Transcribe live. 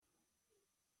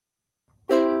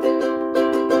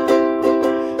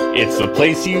It's the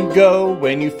place you go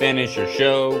when you finish your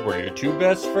show. We're your two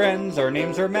best friends. Our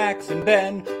names are Max and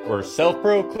Ben. We're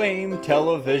self-proclaimed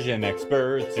television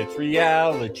experts. It's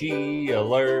Reality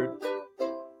Alert.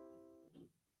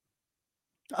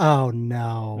 Oh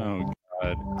no. Oh,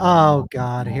 God. Oh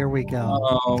God, here we go.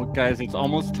 Oh, guys, it's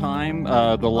almost time.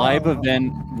 The live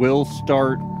event will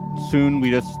start soon. We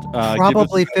just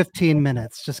Probably 15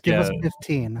 minutes. Just give us Yeah.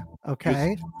 15.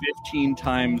 Okay. Just 15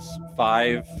 times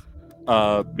 5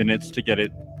 minutes to get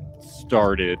it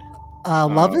started.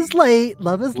 Love is late.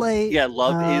 Love is late. Yeah,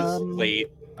 love is late.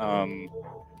 We're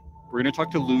gonna talk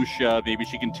to Lucia. Maybe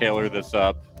she can tailor this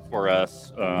up for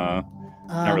us.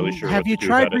 Not really sure. Have what you to do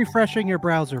tried about it. refreshing your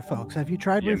browser, folks? Have you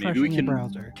tried refreshing your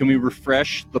browser? Can we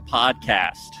refresh the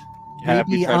podcast? Have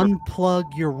we Maybe tried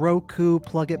unplug your Roku,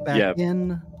 plug it back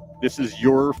in. This is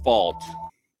your fault.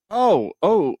 Oh.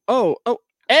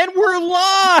 And we're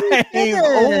live!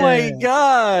 Oh my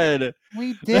God.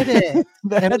 We did it.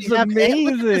 That's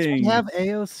amazing. We have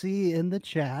AOC in the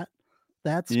chat.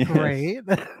 That's great.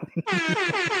 We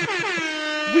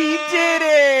did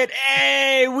it!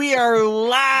 Hey, we are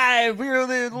live. We're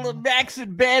the Max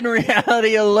and Ben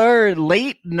Reality Alert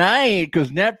late night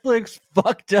because Netflix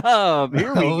fucked up.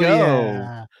 Here we go.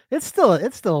 Yeah. It's still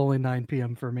only 9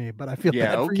 p.m. for me, but I feel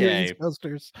bad for you East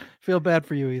Coasters. Feel bad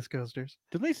for you East Coasters.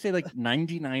 Did they say like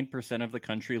 99% of the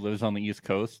country lives on the East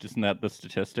Coast? Isn't that the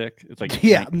statistic? It's like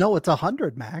no, it's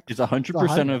 100, Max. It's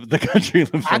 100% of the country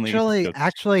lives on the East Coast.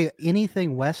 Actually,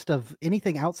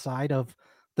 anything outside of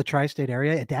the tri-state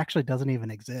area, it actually doesn't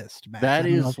even exist, Max. That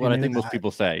is what I think most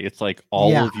people say. It's like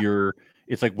all of your.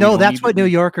 It's like that's what New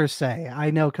Yorkers say.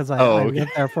 I know because I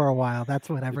lived there for a while. That's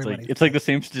what everybody. It's like the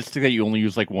same statistic that you only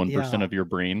use like 1% of your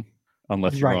brain,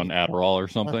 unless you're on Adderall or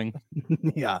something.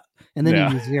 Yeah, and then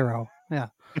you use 0. Yeah.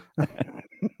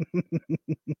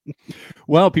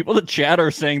 Well, people in the chat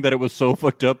are saying that it was so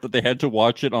fucked up that they had to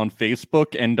watch it on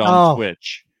Facebook and on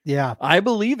Twitch. Yeah, I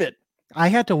believe it. I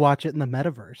had to watch it in the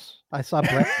metaverse. I saw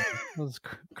Brett. It was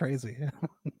crazy.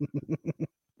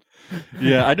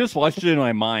 Yeah, I just watched it in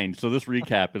my mind, so this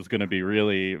recap is going to be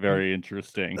really very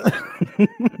interesting.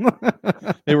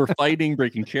 They were fighting,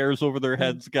 breaking chairs over their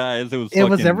heads, guys. It was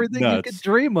everything nuts. you could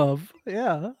dream of.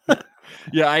 Yeah.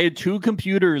 Yeah, I had 2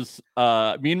 computers.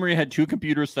 Me and Maria had 2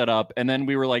 computers set up, and then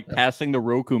we were like passing the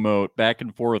Roku remote back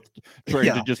and forth,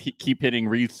 trying to just keep hitting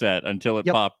reset until it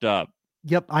popped up.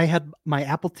 Yep, I had my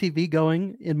Apple TV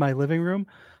going in my living room.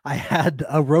 I had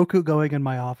a Roku going in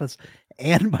my office,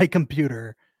 and my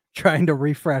computer trying to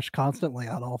refresh constantly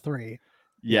on all 3.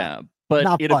 Yeah,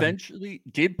 but it eventually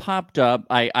did popped up.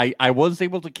 I was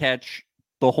able to catch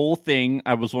the whole thing.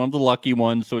 I was one of the lucky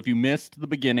ones. So if you missed the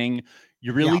beginning,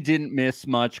 you really didn't miss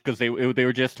much because they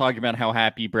were just talking about how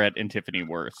happy Brett and Tiffany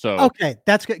were. So okay,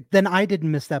 that's good. Then I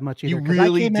didn't miss that much either because I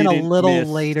came in a little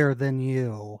later than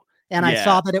you. And I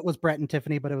saw that it was Brett and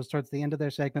Tiffany, but it was towards the end of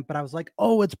their segment. But I was like,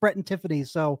 oh, it's Brett and Tiffany.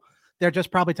 So they're just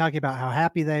probably talking about how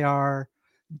happy they are.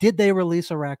 Did they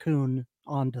release a raccoon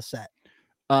onto set?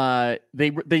 They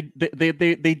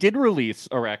did release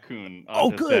a raccoon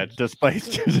onto set, despite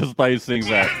saying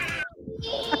that.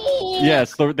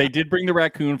 Yes, so they did bring the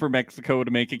raccoon from Mexico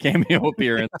to make a cameo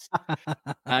appearance.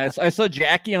 I saw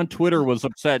Jackie on Twitter was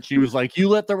upset. She was like, "You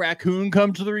let the raccoon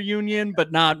come to the reunion,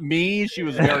 but not me." She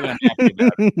was very unhappy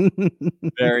about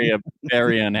it.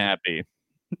 Very unhappy.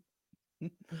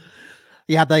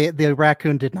 Yeah, the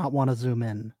raccoon did not want to zoom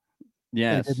in.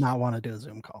 Yes. They did not want to do a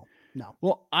Zoom call. No.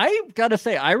 Well, I gotta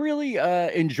say, I really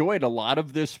enjoyed a lot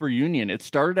of this reunion. It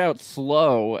started out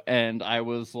slow, and I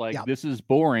was like, "This is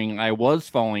boring." I was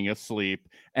falling asleep,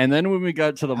 and then when we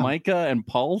got to the Micah and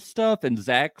Paul stuff, and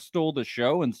Zach stole the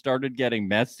show and started getting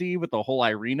messy with the whole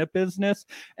Irina business,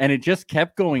 and it just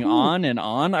kept going on and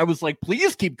on. I was like,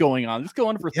 "Please keep going on. Let's go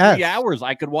on for 3 hours.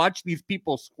 I could watch these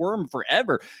people squirm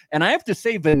forever." And I have to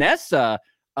say, Vanessa.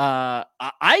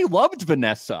 I loved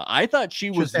Vanessa. I thought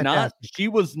she was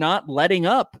not letting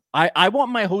up. I want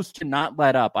my host to not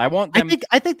let up. I want them.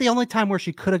 I think the only time where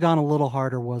she could have gone a little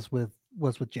harder was with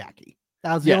Jackie.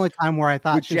 That was the only time where I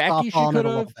thought she could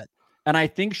have. And I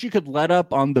think she could let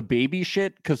up on the baby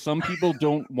shit because some people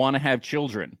don't want to have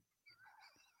children.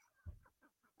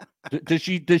 Does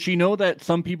she know that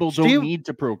some people don't need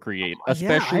to procreate,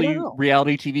 especially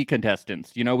reality TV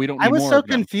contestants? You know, we don't need more. I was so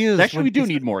confused. Actually, we do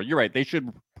need more. You're right. They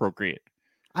should procreate.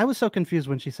 I was so confused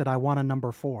when she said, "I want a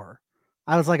number 4."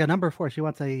 I was like, a number 4.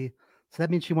 So that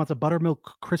means she wants a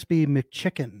buttermilk crispy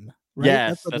McChicken, right?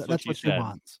 Yes, that's what she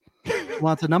wants. She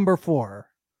wants a number 4.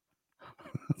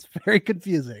 It's very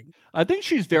confusing. I think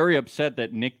she's very upset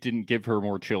that Nick didn't give her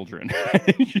more children.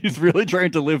 She's really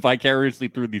trying to live vicariously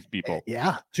through these people.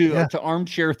 Yeah. To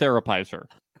armchair therapize her.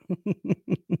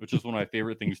 which is one of my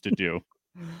favorite things to do.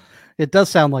 It does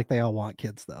sound like they all want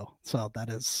kids, though. So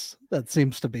that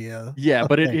seems to be a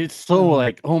but it's so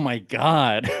like, oh my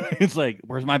god, it's like,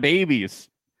 where's my babies?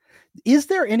 Is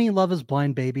there any Love Is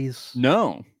Blind babies?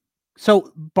 No.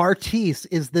 So Bartise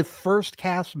is the first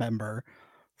cast member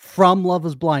from Love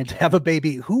Is Blind to have a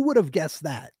baby. Who would have guessed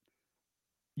that?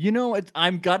 You know,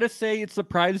 I'm gotta say it's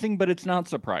surprising, but it's not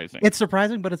surprising. It's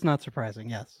surprising, but it's not surprising.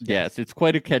 Yes. Yes, it's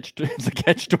quite a catch. It's a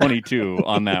catch-22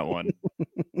 on that one.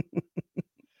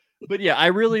 But yeah, I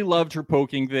really loved her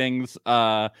poking things.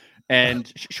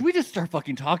 And should we just start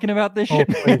fucking talking about this shit?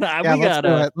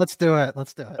 Let's do it.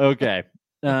 Okay.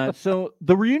 So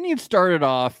the reunion started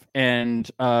off, and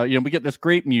we get this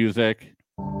great music,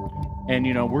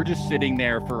 and we're just sitting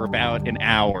there for about an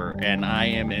hour, and I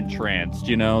am entranced.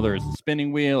 There's a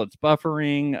spinning wheel, it's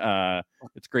buffering,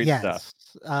 it's great stuff.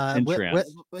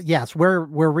 Yes, we're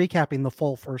recapping the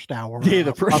full first hour. Yeah,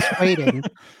 the first waiting.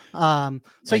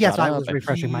 So yes, I was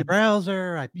refreshing my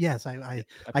browser. I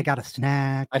got a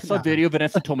snack. I saw a video.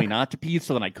 Vanessa told me not to pee,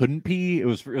 so then I couldn't pee. It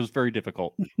was very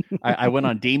difficult. I went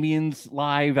on Damien's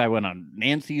live. I went on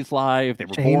Nancy's live. They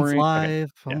were boring.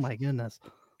 Live. Okay. Oh my goodness.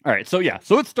 All right, so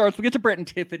it starts. We get to Brett and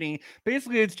Tiffany.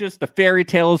 Basically, it's just the fairy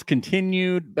tales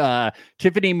continued.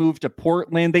 Tiffany moved to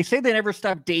Portland. They say they never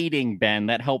stopped dating, Ben.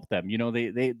 That helped them.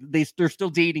 They're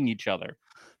still dating each other.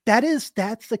 That's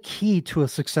the key to a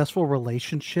successful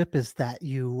relationship, is that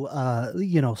you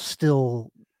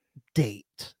still date.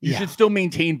 You should still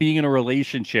maintain being in a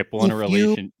relationship while in a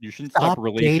relation. You shouldn't stop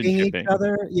dating each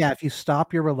other. Yeah, if you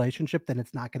stop your relationship, then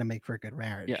it's not going to make for a good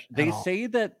marriage. Yeah, they say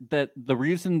that the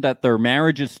reason that their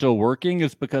marriage is still working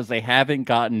is because they haven't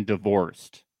gotten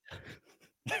divorced.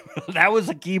 That was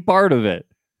a key part of it.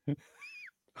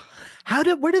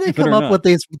 Where do they come up with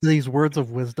these words of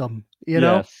wisdom?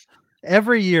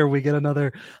 Every year we get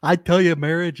another. I tell you,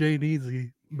 marriage ain't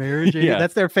easy. Marriage ain't.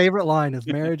 That's their favorite line: is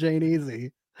marriage ain't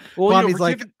easy. Well,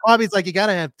 Bobby's like, you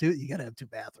gotta have two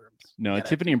bathrooms. No,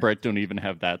 Tiffany and Brett don't even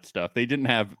have that stuff. They didn't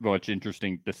have much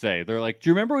interesting to say. They're like, do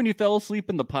you remember when you fell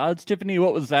asleep in the pods, Tiffany?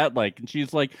 What was that like? And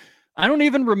she's like, I don't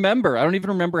even remember. I don't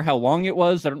even remember how long it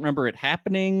was. I don't remember it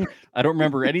happening. I don't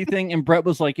remember anything. And Brett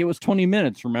was like, it was 20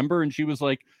 minutes, remember? And she was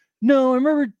like, no, I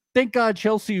remember. Thank God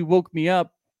Chelsea woke me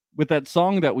up with that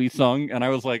song that we sung, and I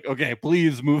was like, okay,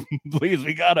 please move, please,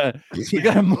 we gotta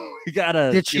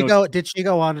did she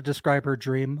go on to describe her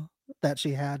dream that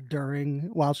she had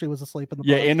while she was asleep in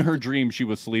the in her dream she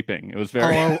was sleeping? It was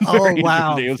very very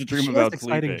wow, it was a dream about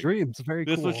exciting sleeping. Dreams. Very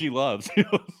cool. This is what she loves.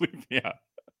 Yeah,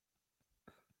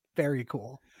 very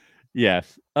cool.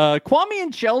 Yes. Kwame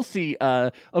and Chelsea,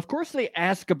 of course they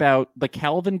ask about the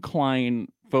Calvin Klein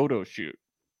photo shoot.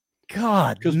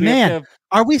 God, man,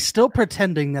 are we still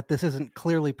pretending that this isn't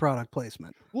clearly product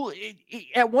placement? Well,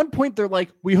 at one point they're like,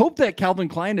 we hope that Calvin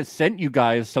Klein has sent you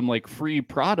guys some like free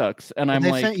products, and I'm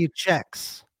they like, sent you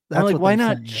checks. I'm like, why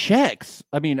not checks?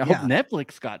 I mean, I hope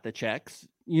Netflix got the checks.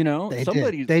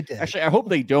 Somebody. They did. Actually, I hope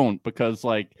they don't, because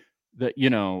like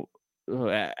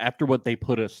after what they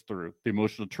put us through, the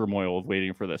emotional turmoil of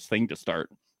waiting for this thing to start.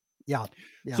 Yeah.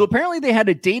 So apparently they had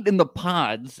a date in the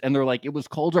pods, and they're like, it was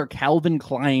called our Calvin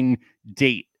Klein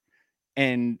date.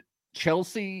 And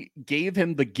Chelsea gave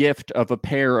him the gift of a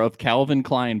pair of Calvin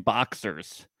Klein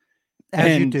boxers.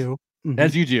 As you do. Mm-hmm.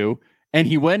 As you do. And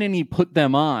he went and he put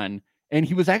them on, and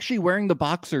he was actually wearing the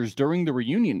boxers during the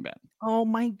reunion, Ben. Oh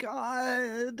my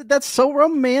God. That's so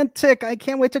romantic. I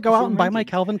can't wait to go out and buy my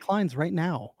Calvin Kleins right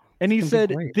now. And he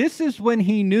said, this is when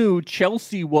he knew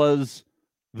Chelsea was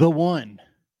the one.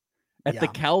 At the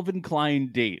Calvin Klein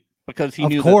date, because he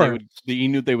knew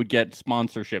they would get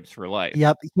sponsorships for life.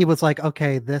 Yep, he was like,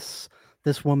 okay, this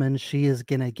woman, she is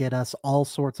gonna get us all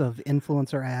sorts of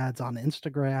influencer ads on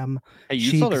Instagram. Hey,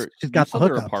 she's got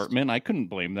their apartment. I couldn't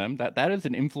blame them. That is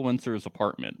an influencer's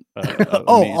apartment.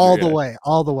 All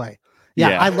the way.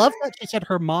 Yeah, I love that she said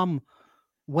her mom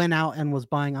went out and was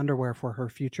buying underwear for her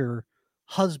future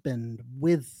husband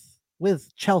with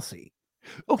Chelsea.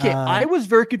 Okay, I was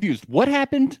very confused. What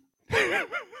happened?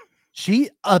 They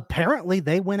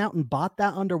went out and bought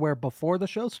that underwear before the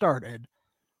show started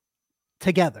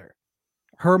together,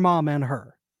 her mom and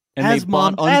her, and as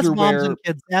moms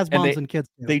and kids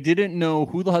do. They didn't know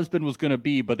who the husband was going to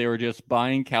be, but they were just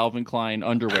buying Calvin Klein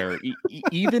underwear.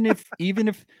 even if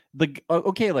did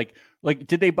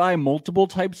they buy multiple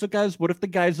types of guys? What if the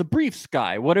guy's a briefs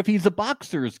guy? What if he's a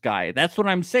boxers guy? That's what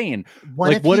I'm saying.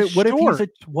 What if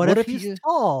he's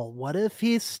tall? What if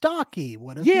he's stocky?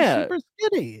 What if he's super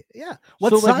skinny? Yeah.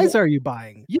 What size are you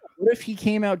buying? Yeah. What if he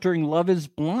came out during Love Is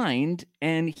Blind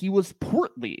and he was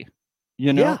portly?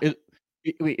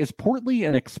 Wait, is portly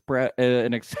an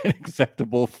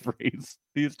acceptable phrase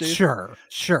these days? Sure.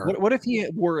 What if he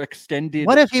were extended?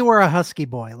 What if he were a husky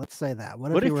boy? Let's say that.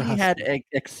 What if he had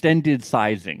extended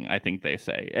sizing? I think they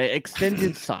say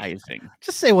extended sizing.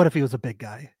 Just say, what if he was a big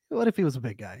guy? What if he was a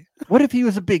big guy? What if he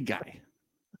was a big guy?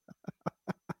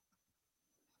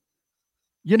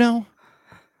 You know?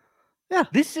 Yeah.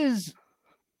 This is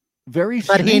very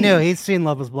strange. But he knew. He's seen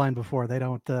Love Is Blind before. They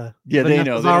don't. Yeah, they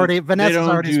know. Vanessa's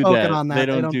already spoken on that. They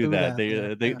don't do that.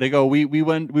 They go. We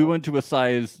went to a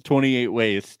size 28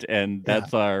 waist, and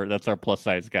that's our plus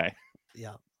size guy.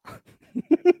 Yeah.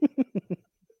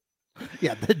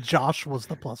 Yeah, Josh was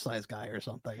the plus size guy or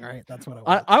something, right? That's what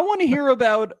I want to hear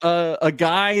about a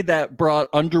guy that brought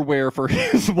underwear for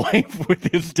his wife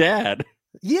with his dad.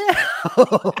 Yeah.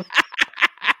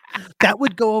 That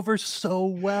would go over so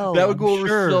well. That would go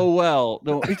over so well.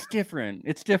 No, it's different.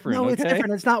 It's different. No, it's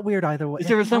different. It's not weird either way. It's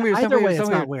different. It's either way, it's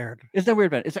not weird. It's not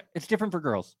weird, man. It's different for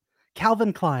girls.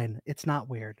 Calvin Klein. It's not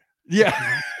weird.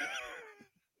 Yeah.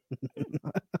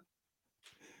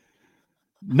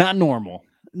 Not normal.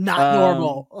 Not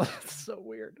normal. It's so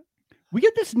weird. We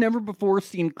get this never before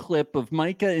seen clip of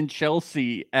Micah and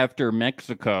Chelsea after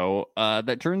Mexico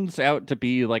that turns out to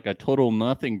be like a total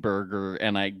nothing burger,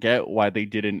 and I get why they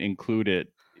didn't include it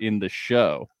in the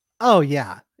show. Oh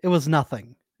yeah, it was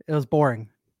nothing. It was boring.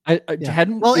 I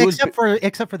hadn't. Well, except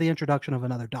for the introduction of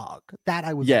another dog. That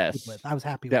I was yes, with. I was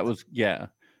happy with that. Was yeah.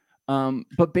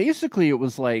 But basically, it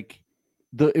was like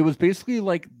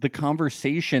the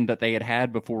conversation that they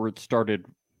had before it started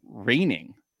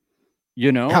raining.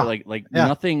 You know,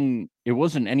 nothing, it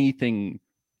wasn't anything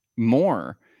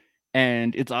more.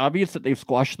 And it's obvious that they've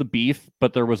squashed the beef,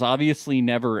 but there was obviously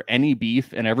never any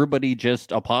beef, and everybody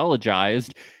just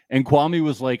apologized. And Kwame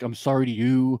was like, I'm sorry to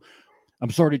you.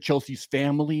 I'm sorry to Chelsea's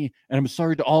family. And I'm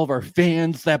sorry to all of our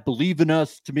fans that believe in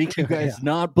us to make you guys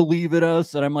not believe in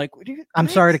us. And I'm like, I'm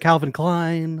sorry to Calvin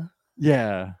Klein.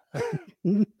 Yeah.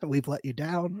 We've let you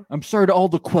down. I'm sorry to all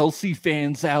the Kelsey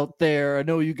fans out there. I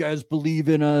know you guys believe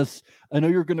in us. I know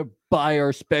you're going to buy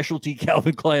our specialty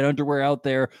Calvin Klein underwear out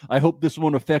there. I hope this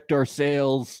won't affect our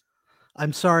sales.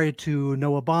 I'm sorry to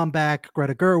Noah Baumbach,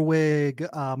 Greta Gerwig,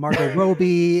 Margot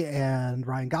Robbie, and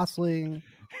Ryan Gosling.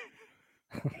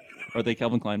 Are they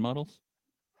Calvin Klein models?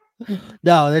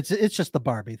 No, it's just the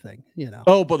Barbie thing, you know.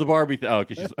 Oh, but the Barbie thing. Oh,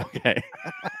 she's okay.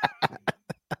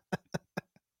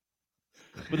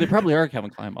 But they probably are Calvin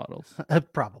Klein models.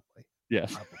 Probably.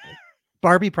 Yes. Probably.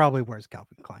 Barbie probably wears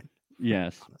Calvin Klein.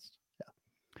 Yes.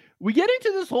 Yeah. We get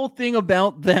into this whole thing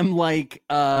about them, like,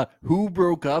 who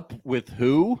broke up with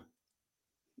who.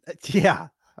 Yeah.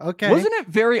 Okay. Wasn't it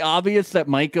very obvious that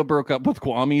Micah broke up with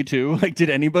Kwame too? Like, did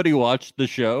anybody watch the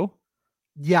show?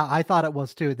 Yeah, I thought it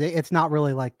was too. It's not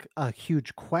really like a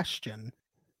huge question,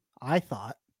 I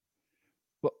thought.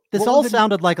 This all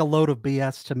sounded like a load of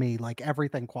BS to me. Like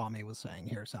everything Kwame was saying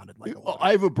here sounded like a load.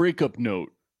 I have a breakup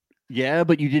note. Yeah,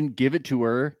 but you didn't give it to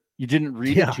her. You didn't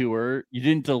read it to her. You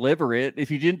didn't deliver it. If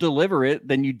you didn't deliver it,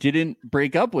 then you didn't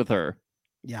break up with her.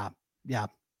 Yeah. Yeah.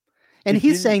 And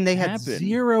he's saying they had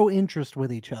zero interest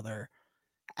with each other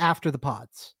after the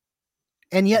pods.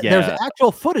 And yet there's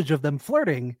actual footage of them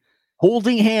flirting.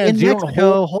 Holding hands. In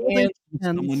Mexico, holding hands.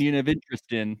 Someone you have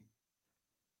interest in.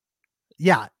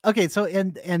 Yeah. Okay. So,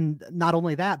 and not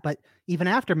only that, but even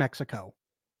after Mexico,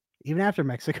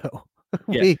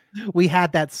 we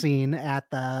had that scene at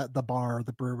the bar,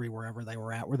 the brewery, wherever they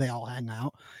were at, where they all hang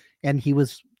out, and he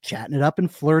was chatting it up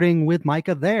and flirting with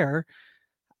Micah there.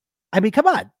 I mean, come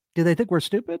on. Do they think we're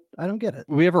stupid? I don't get it.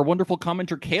 We have our wonderful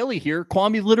commenter, Kaylee, here.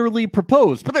 Kwame literally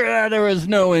proposed, but there was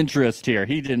no interest here.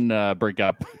 He didn't break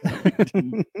up.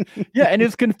 Yeah, and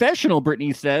his confessional,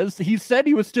 Brittany says, he said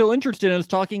he was still interested in his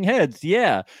talking heads.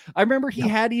 Yeah. I remember he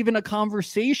had even a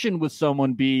conversation with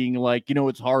someone being like, you know,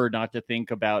 it's hard not to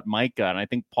think about Micah. And I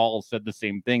think Paul said the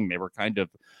same thing. They were kind of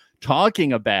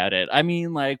talking about it. I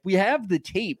mean, like, we have the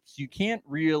tapes. You can't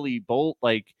really bolt,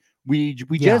 like, we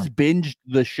just binged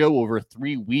the show over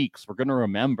 3 weeks. We're gonna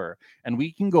remember, and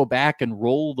we can go back and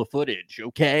roll the footage.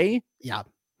 Okay. Yeah.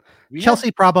 Chelsea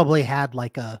probably had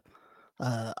like a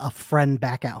friend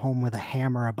back at home with a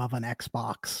hammer above an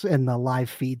Xbox and the live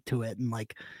feed to it, and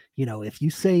like, you know, if you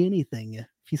say anything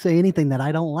that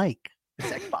I don't like,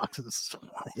 this Xbox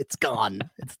it's gone.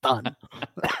 It's done.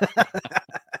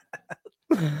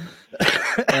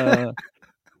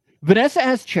 Vanessa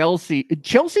asked Chelsea.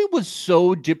 Chelsea was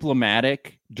so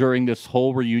diplomatic during this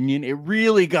whole reunion. It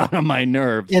really got on my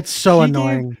nerves. It's so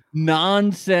annoying.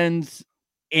 Nonsense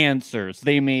answers.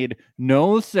 They made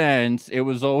no sense. It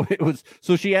was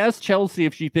so she asked Chelsea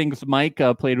if she thinks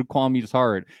Micah played with Kwame's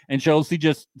heart, and Chelsea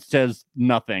just says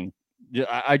nothing.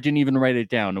 I didn't even write it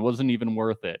down. It wasn't even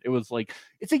worth it. It was like,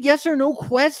 it's a yes or no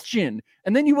question,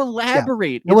 and then you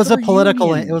elaborate. Yeah. It was a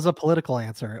political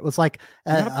answer. It was like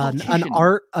an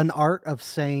art of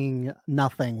saying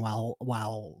nothing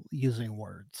while using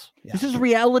words. Yeah. This is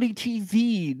reality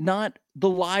TV, not the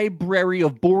library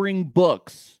of boring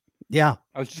books. Yeah,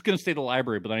 I was just gonna say the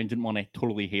library, but then I didn't want to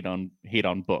totally hate on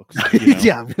books. You know?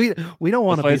 Yeah, we don't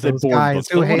want to be those guys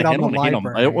who hate on the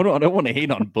library. I don't want to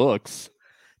hate on books.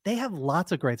 They have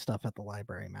lots of great stuff at the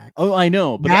library, Max. Oh, I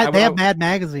know, but they have Mad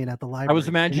Magazine at the library. I was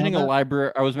imagining a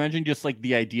library. I was imagining just like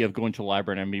the idea of going to a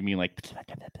library and me like,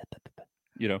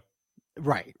 you know,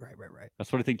 right.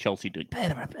 That's what I think Chelsea did.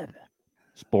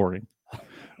 It's boring.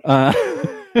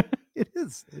 It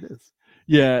is.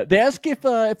 Yeah, they ask if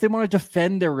they want to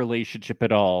defend their relationship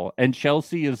at all, and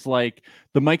Chelsea is like,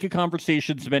 the Micah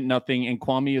conversations meant nothing, and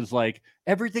Kwame is like,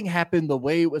 everything happened the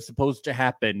way it was supposed to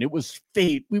happen. It was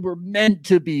fate. We were meant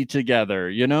to be together,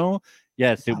 you know?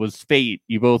 Yes, it was fate.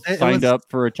 You both signed up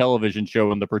for a television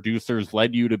show, and the producers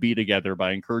led you to be together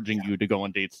by encouraging you to go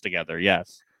on dates together.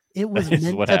 Yes. It was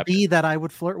meant to be that I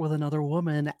would flirt with another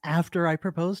woman after I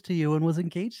proposed to you and was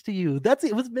engaged to you.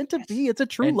 It was meant to be. It's a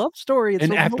true love story.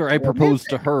 And after I proposed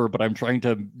to her, but I'm trying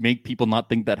to make people not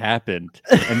think that happened.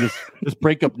 And this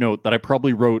breakup note that I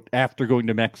probably wrote after going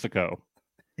to Mexico.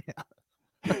 Yeah.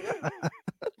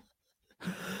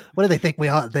 What do they think we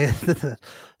are? I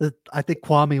think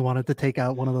Kwame wanted to take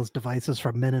out one of those devices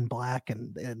from Men in Black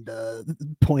and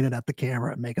point it at the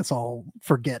camera and make us all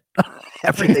forget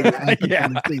everything that happened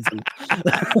in the season.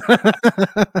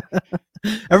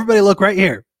 Everybody look right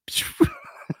here.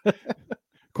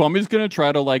 Kwame's gonna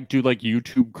try to do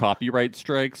YouTube copyright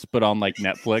strikes, but on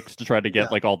Netflix to try to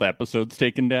get all the episodes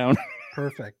taken down.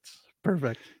 Perfect.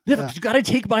 Netflix, you got to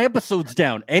take my episodes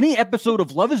down. Any episode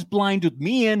of Love is Blind with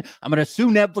me in, I'm going to sue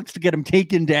Netflix to get them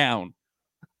taken down.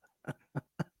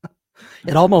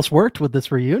 It almost worked with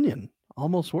this reunion.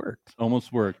 Almost worked.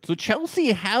 So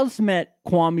Chelsea has met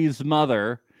Kwame's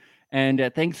mother, and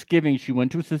at Thanksgiving, she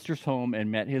went to his sister's home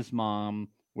and met his mom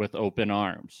with open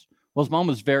arms. Well, his mom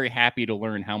was very happy to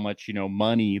learn how much,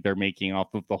 money they're making off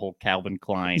of the whole Calvin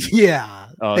Klein. Yeah.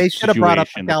 They should have brought up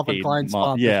the Calvin Klein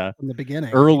sponsor from the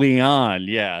beginning. Early on,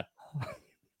 yeah.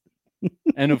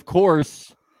 And of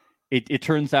course, it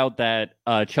turns out that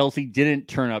Chelsea didn't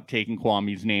turn up taking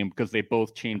Kwame's name because they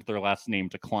both changed their last name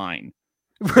to Klein.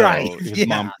 Right. So his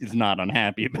mom is not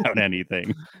unhappy about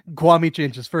anything. Kwame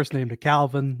changed his first name to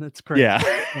Calvin. That's crazy.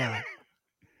 Yeah.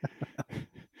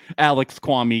 Alex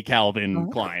Kwame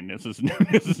Calvin Klein. This is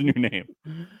his new name.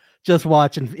 Just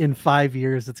watch in 5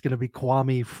 years, it's going to be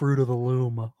Kwame Fruit of the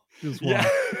Loom. Just watch.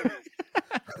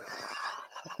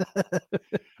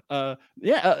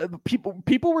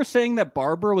 People were saying that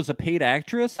Barbara was a paid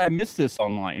actress. I missed this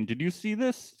online. Did you see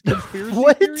this conspiracy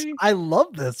what? Theory? I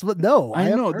love this, but no, I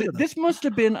know this must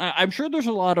have been. I'm sure there's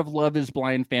a lot of Love is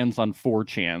Blind fans on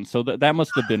 4chan, so that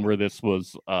must have been where this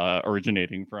was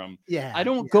originating from. Yeah, I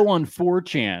don't go on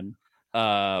 4chan,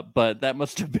 but that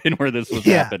must have been where this was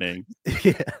happening.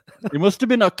 Yeah, it must have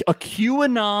been a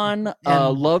QAnon.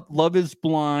 Love is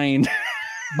Blind.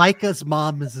 Micah's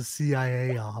mom is a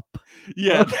CIA op.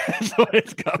 Yeah, that's what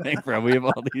it's coming from. We have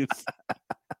all these.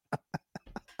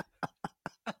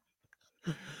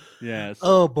 Yes.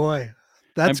 Oh boy,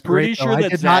 that's pretty great. Sure I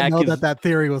did not know that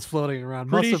theory was floating around.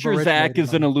 Pretty sure Zach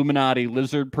is an Illuminati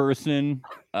lizard person.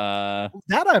 That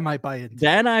I might buy into.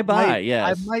 That I buy.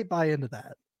 Yes, I might buy into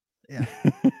that. Yeah.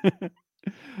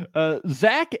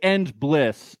 Zach and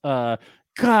Bliss.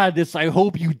 God, this I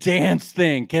hope you dance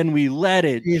thing. Can we let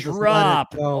it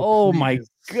drop? Let it go, oh my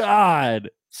God.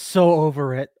 So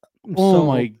over it.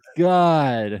 My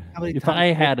God. If I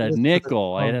had a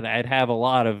nickel, I'd have a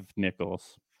lot of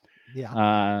nickels.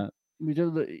 Yeah.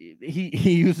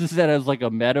 He uses that as a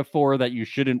metaphor that you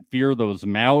shouldn't fear those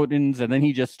mountains, and then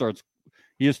he just starts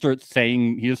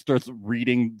saying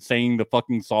the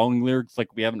fucking song lyrics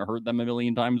like we haven't heard them a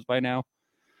million times by now.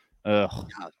 Ugh.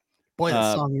 God. Boy,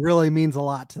 this song really means a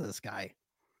lot to this guy.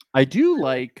 I do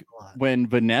like when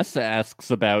Vanessa asks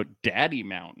about Daddy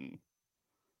Mountain.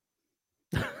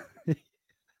 I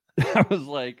was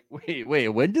like, wait,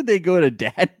 when did they go to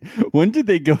Daddy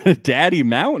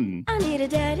Mountain? I need a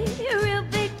daddy, a real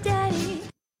big daddy.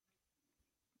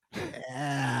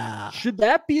 Yeah. Should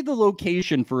that be the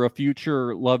location for a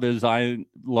future Love is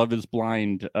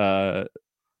Blind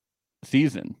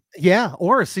season? Yeah,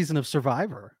 or a season of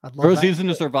Survivor. Or a season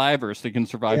of Survivor, so they can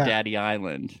survive Daddy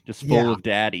Island, just full of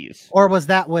daddies. Or was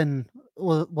that when?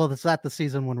 Well, was that the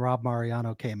season when Rob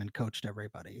Mariano came and coached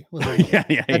everybody? Big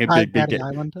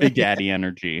Daddy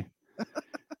energy.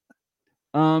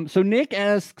 So Nick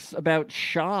asks about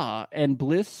Shaw, and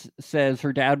Bliss says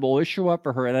her dad will always show up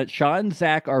for her, and that Shaw and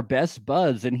Zach are best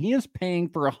buds, and he is paying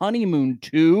for a honeymoon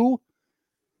to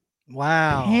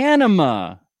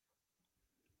Panama.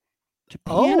 To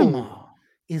Panama. Oh,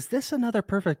 is this another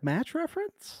Perfect Match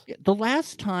reference? The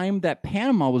last time that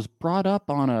Panama was brought up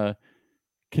on a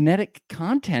Kinetic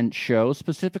content show,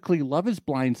 specifically Love is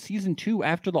Blind season 2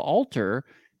 After the Altar,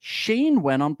 Shane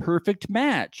went on Perfect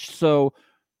Match. So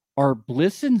are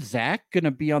Bliss and Zach going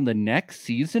to be on the next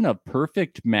season of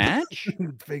Perfect Match?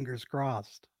 Fingers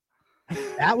crossed.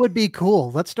 That would be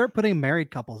cool. Let's start putting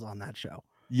married couples on that show.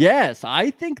 Yes,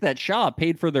 I think that Shaw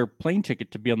paid for their plane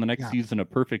ticket to be on the next season of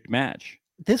Perfect Match.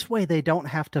 This way they don't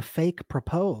have to fake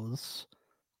propose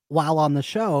while on the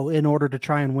show in order to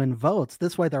try and win votes.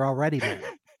 This way they're already married.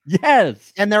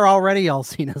 Yes. And they're already all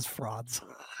seen as frauds.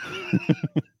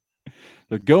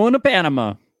 They're going to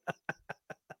Panama.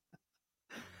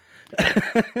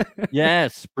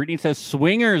 Yes. Brittany says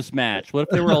swingers match. What if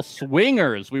they were all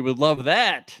swingers? We would love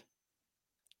that.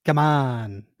 Come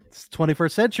on. It's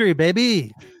 21st century,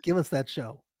 baby. Give us that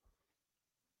show.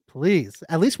 Please.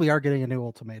 At least we are getting a new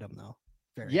ultimatum, though.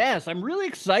 Yes, I'm really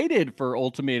excited for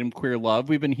Ultimatum Queer Love.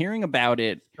 We've been hearing about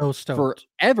it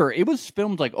forever. It was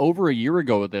filmed like over a year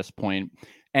ago at this point.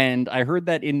 And I heard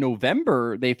that in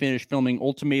November, they finished filming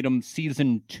Ultimatum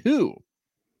Season 2.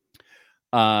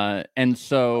 And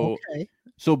so,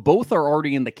 so both are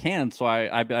already in the can. So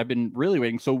I've been really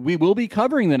waiting. So we will be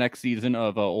covering the next season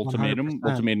of Ultimatum, 100%.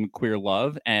 Ultimatum Queer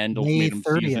Love, and May Ultimatum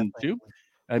 30th, Season 2.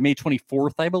 May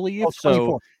 24th, I believe. 24th.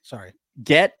 So sorry.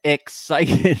 Get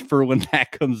excited for when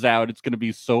that comes out. It's going to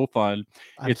be so fun.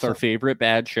 It's our favorite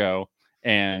bad show,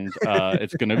 and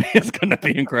it's going to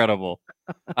be incredible.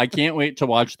 I can't wait to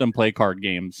watch them play card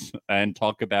games and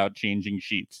talk about changing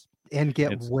sheets and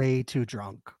get way too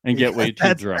drunk.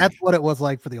 That's what it was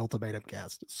like for the Ultimatum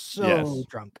cast. So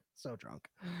drunk.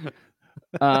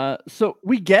 So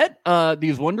we get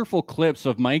these wonderful clips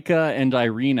of Micah and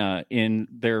Irina in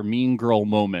their mean girl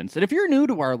moments. And if you're new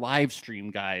to our live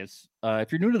stream, guys,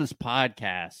 if you're new to this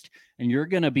podcast and you're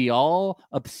going to be all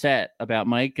upset about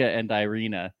Micah and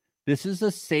Irina, this is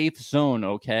a safe zone,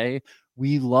 okay?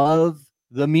 We love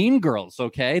the mean girls,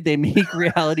 okay? They make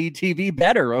reality TV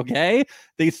better, okay?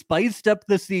 They spiced up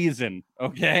the season,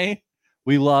 okay?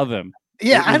 We love them.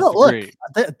 Yeah, I don't look.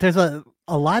 There's a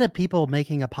lot of people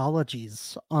making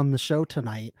apologies on the show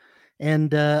tonight, and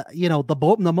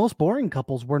the most boring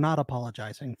couples were not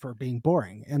apologizing for being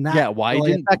boring. And that why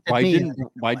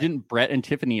didn't Brett and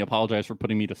Tiffany apologize for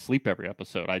putting me to sleep every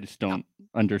episode? I just don't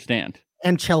understand.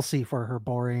 And Chelsea for her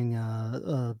boring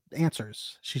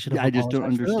answers. She should have. I just don't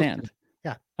understand.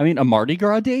 Yeah, I mean, a Mardi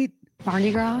Gras date.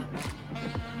 Mardi Gras.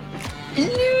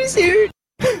 Loser.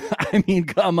 I mean,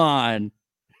 come on.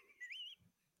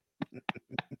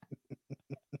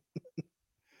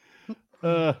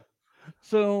 I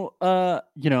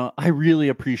really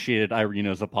appreciated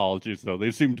Irina's apologies, though.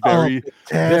 They seemed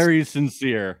very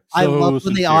sincere. I love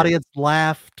when the audience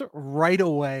laughed right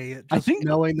away. I think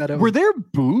knowing that were there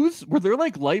boos? Were there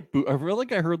like light boo? I feel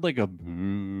like I heard like a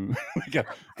boo.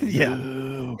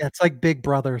 Yeah, it's like Big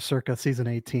Brother circa season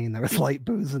 18. There was light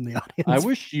boos in the audience. I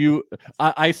wish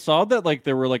I saw that like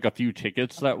there were like a few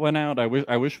tickets that went out. I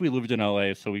wish we lived in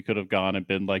LA so we could have gone and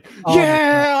been like,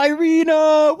 yeah,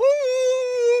 Irina,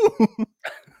 woo!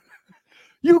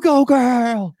 You go,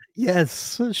 girl.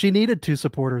 Yes, she needed 2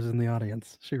 supporters in the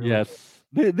audience.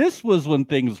 This was when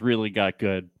things really got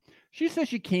good. She says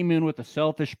she came in with a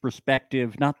selfish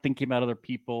perspective, not thinking about other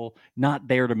people, not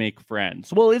there to make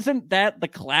friends. Well, isn't that the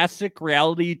classic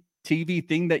reality TV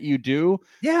thing that you do?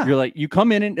 Yeah. You're like, you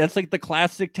come in and that's like the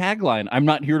classic tagline. I'm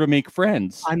not here to make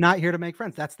friends. I'm not here to make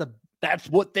friends. That's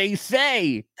what they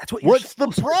say. That's what. What's the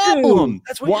problem?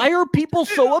 Why are people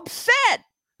so upset?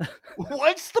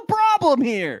 What's the problem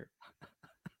here?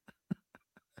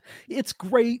 It's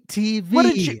great TV.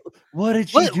 What did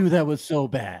she do that was so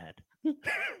bad?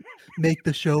 Make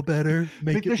the show better.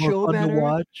 Make it more fun to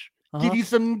watch. Give you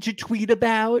something to tweet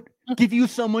about. Give you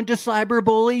someone to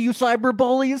cyberbully. You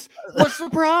cyberbullies. What's the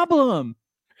problem?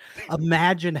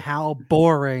 Imagine how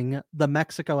boring the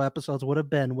Mexico episodes would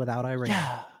have been without Irina.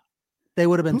 Yeah. They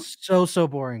would have been so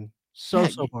boring. So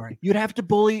boring. You'd have to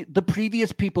bully the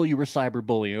previous people you were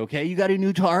cyberbullying, okay? You got a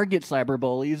new target,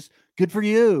 cyberbullies. Good for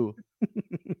you.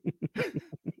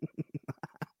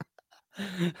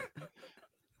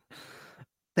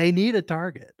 They need a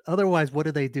target. Otherwise, what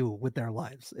do they do with their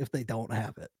lives if they don't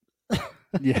have it?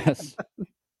 Yes.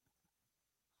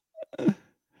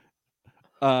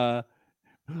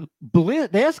 Bliss,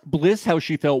 they asked Bliss how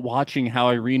she felt watching how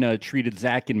Irina treated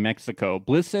Zach in Mexico.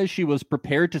 Bliss says she was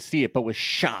prepared to see it, but was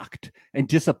shocked and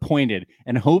disappointed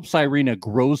and hopes Irina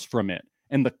grows from it.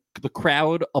 And the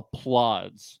crowd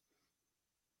applauds.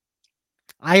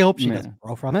 I hope she doesn't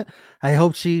grow from it. I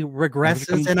hope she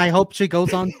regresses, and I hope she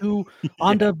goes on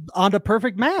to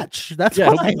Perfect Match. That's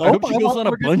what I hope she goes on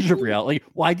a bunch of reality.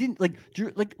 Well, I didn't like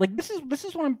this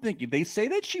is what I'm thinking. They say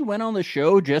that she went on the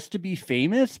show just to be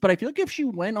famous, but I feel like if she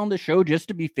went on the show just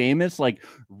to be famous, like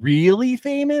really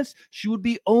famous, she would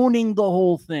be owning the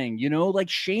whole thing, you know, like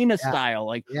Shayna style.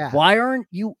 Like, why aren't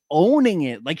you owning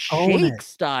it? Like Shake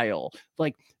style.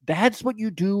 Like, that's what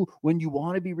you do when you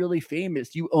want to be really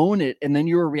famous. You own it, and then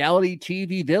you're a reality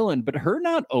TV villain. But her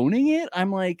not owning it,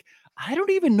 I'm like, I don't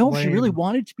even know if she really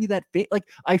wanted to be that like,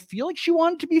 I feel like she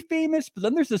wanted to be famous, but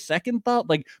then there's a second thought,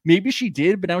 like maybe she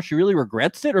did, but now she really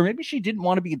regrets it, or maybe she didn't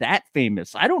want to be that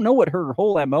famous. I don't know what her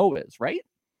whole MO is, right?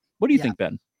 What do you think,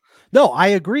 Ben? No, I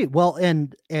agree. Well,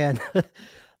 and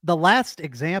the last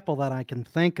example that I can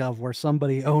think of where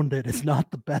somebody owned it is not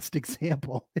the best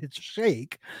example. It's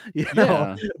Shake, you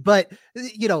know, but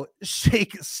you know,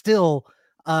 Shake still,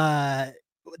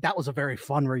 that was a very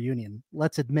fun reunion.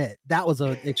 Let's admit that was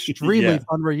an extremely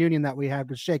fun reunion that we had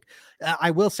with Shake.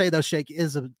 I will say though, Shake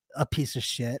is a piece of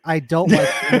shit. I don't like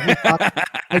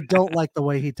I don't like the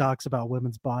way he talks about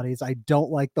women's bodies. I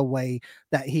don't like the way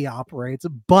that he operates,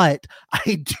 but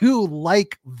I do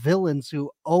like villains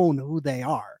who own who they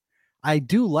are. I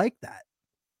do like that.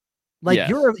 Like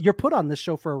you're put on this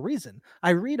show for a reason.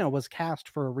 Irina was cast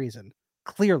for a reason.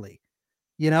 Clearly,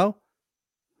 you know,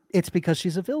 it's because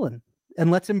she's a villain,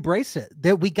 and let's embrace it.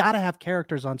 That we got to have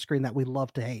characters on screen that we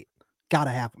love to hate. Got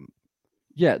to have them.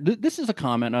 Yeah, this is a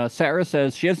comment. Sarah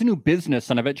says she has a new business,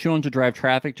 and I bet she wants to drive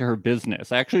traffic to her business.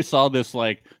 I actually saw this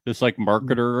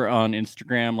marketer on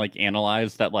Instagram like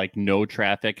analyze that like no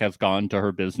traffic has gone to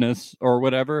her business or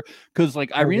whatever, because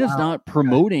like Irina's not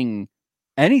promoting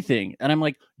anything, and I'm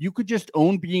like, you could just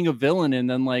own being a villain and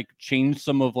then like change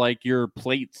some of like your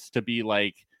plates to be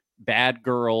like bad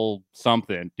girl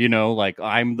something, you know, like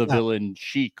I'm the villain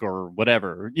Chic or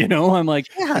whatever, you know. I'm like,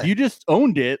 if you just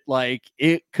owned it, like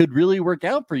it could really work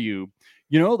out for you,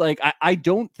 you know. Like I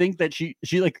don't think that she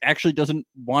like actually doesn't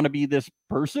want to be this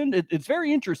person. It's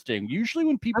very interesting. Usually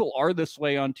when people are this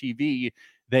way on TV,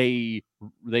 they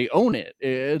own it.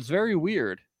 It's very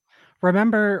weird.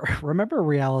 Remember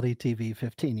reality TV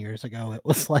 15 years ago? It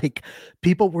was like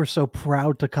people were so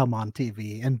proud to come on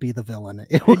TV and be the villain.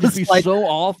 It was like, so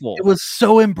awful. It was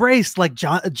so embraced, like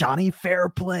Johnny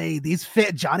Fairplay,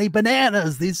 Johnny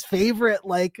Bananas, these favorite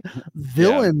like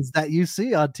villains that you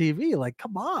see on TV. Like,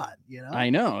 come on, you know.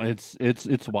 I know,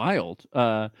 it's wild.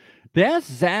 They asked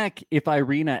Zach if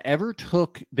Irina ever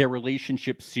took their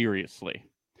relationship seriously.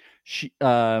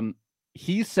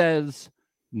 He says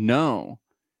no.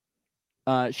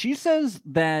 She says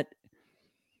that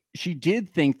she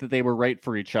did think that they were right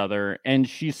for each other, and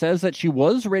she says that she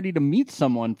was ready to meet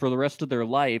someone for the rest of their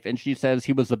life, and she says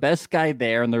he was the best guy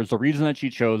there, and there's a reason that she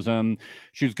chose him.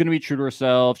 She was going to be true to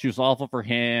herself. She was awful for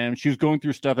him. She was going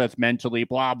through stuff that's mentally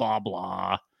blah, blah,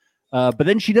 blah. But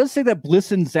then she does say that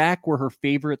Bliss and Zach were her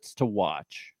favorites to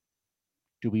watch.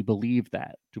 Do we believe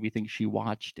that? Do we think she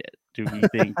watched it? Do we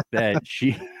think that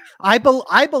she... I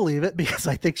believe it because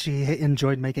I think she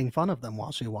enjoyed making fun of them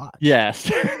while she watched.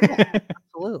 Yes.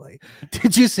 Absolutely.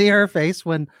 Did you see her face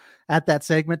when at that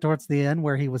segment towards the end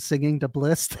where he was singing to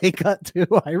Bliss, they cut to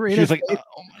Irina? She's like, oh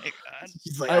my God.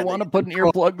 She's like, I want to put an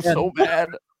earplug so bad.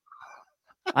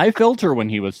 I felt her when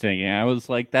he was singing. I was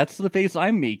like, that's the face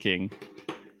I'm making.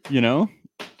 You know?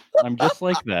 I'm just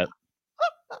like that.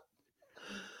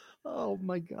 Oh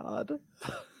my God.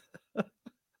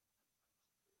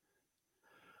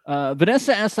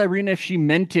 Vanessa asked Irina if she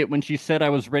meant it when she said, I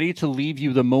was ready to leave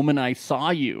you the moment I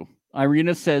saw you.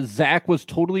 Irina says, Zach was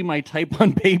totally my type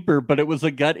on paper, but it was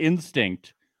a gut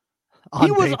instinct.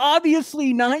 He was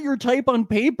obviously not your type on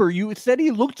paper. You said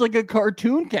he looked like a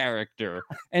cartoon character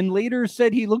and later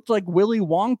said he looked like Willy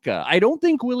Wonka. I don't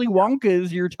think Willy Wonka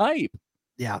is your type.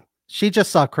 Yeah. She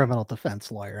just saw Criminal Defense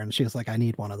Lawyer and she was like, I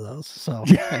need one of those. So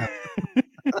yeah.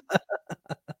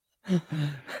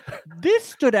 This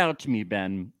stood out to me,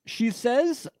 Ben. She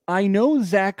says, I know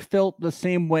Zach felt the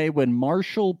same way when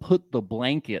Marshall put the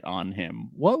blanket on him.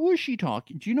 What was she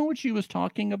talking? Do you know what she was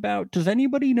talking about? Does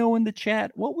anybody know in the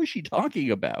chat? What was she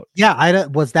talking about? Yeah,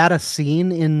 was that a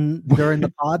scene during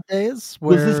the pod days?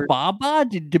 Where... Was this Baba?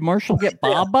 Did Marshall get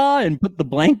Baba and put the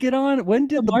blanket on? When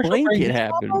did the blanket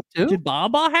happen? Did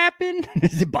Baba happen?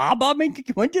 Did Baba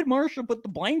when did Marshall put the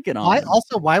blanket on?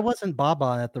 Why wasn't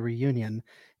Baba at the reunion?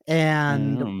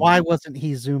 And why wasn't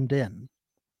he zoomed in?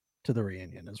 to the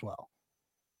reunion as well.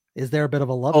 Is there a bit of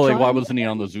a love? Oh, like, why wasn't he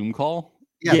on the Zoom call?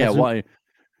 Yeah, why?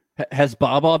 Has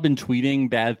Baba been tweeting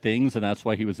bad things and that's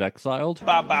why he was exiled?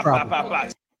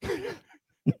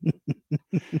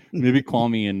 Maybe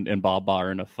Kwame and Baba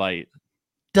are in a fight.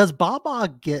 Does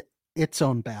Baba get its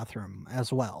own bathroom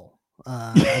as well?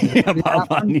 Yeah,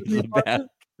 Baba needs a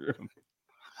bathroom.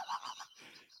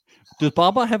 Does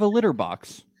Baba have a litter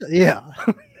box? Yeah.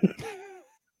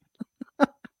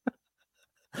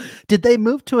 Did they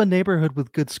move to a neighborhood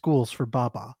with good schools for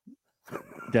Baba?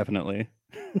 Definitely.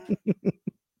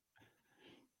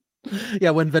 Yeah,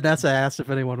 when Vanessa asked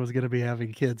if anyone was going to be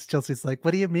having kids, Chelsea's like,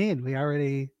 "What do you mean? We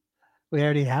already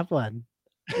have one.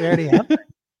 We already have one.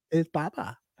 It's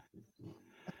Baba."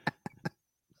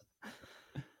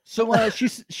 So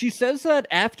she says that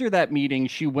after that meeting,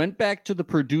 she went back to the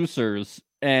producers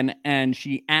and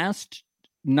she asked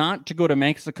not to go to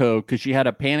Mexico because she had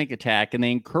a panic attack, and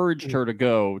they encouraged her to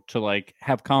go to like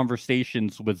have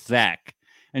conversations with Zach.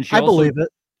 And she believe it.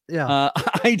 Yeah,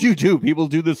 I do too. People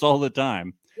do this all the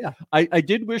time. Yeah, I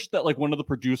did wish that like one of the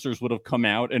producers would have come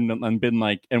out and been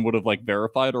like and would have like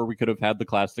verified, or we could have had the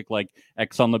classic like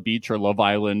X on the Beach or Love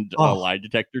Island lie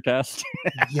detector test.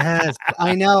 Yes,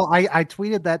 I know. I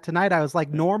tweeted that tonight. I was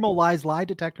like, normalize lie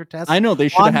detector tests. I know they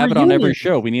should have it on every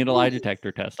show. We need a lie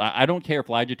detector test. I don't care if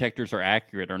lie detectors are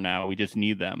accurate or not. We just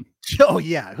need them. Oh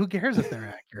yeah, who cares if they're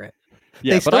accurate?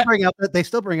 Yeah, they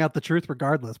still bring out the truth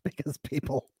regardless because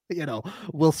people,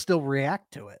 will still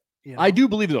react to it. I do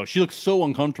believe though. She looks so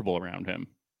uncomfortable around him.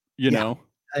 You know?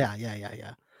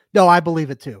 Yeah. No, I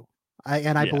believe it too.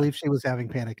 I believe she was having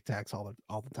panic attacks all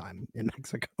the time in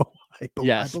Mexico.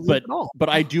 But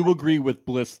I do agree with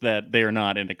Bliss that they are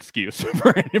not an excuse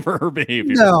for her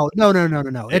behavior. No.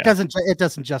 Yeah. It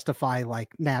doesn't justify like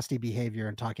nasty behavior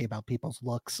and talking about people's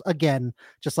looks. Again,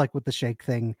 just like with the shake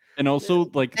thing. And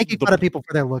also like making fun of people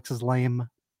for their looks is lame.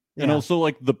 Yeah. And also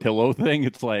like the pillow thing,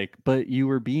 it's like, but you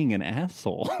were being an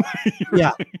asshole.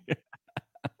 Yeah.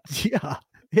 But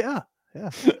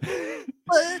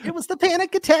it was the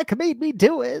panic attack made me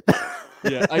do it.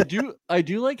 Yeah, I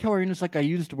do like how Irina's like, I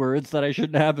used words that I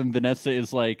shouldn't have, and Vanessa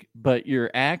is like, but your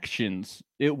actions,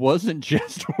 it wasn't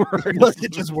just words. It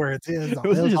wasn't just words. It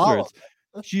wasn't just words.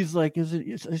 She's like,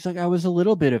 it's like I was a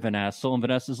little bit of an asshole, and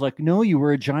Vanessa's like, no, you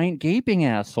were a giant gaping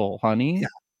asshole, honey.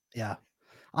 Yeah.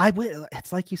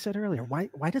 It's like you said earlier.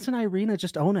 Why doesn't Irina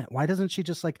just own it? Why doesn't she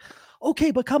just like,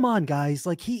 okay, but come on, guys.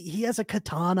 Like he has a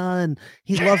katana and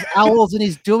he loves owls and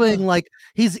he's doing like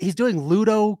he's doing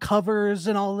Ludo covers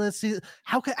and all this.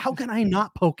 How can I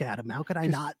not poke at him? How can I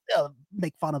not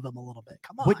make fun of him a little bit?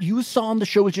 Come on. What you saw on the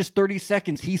show was just 30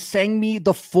 seconds. He sang me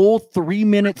the full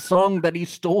 3-minute song that he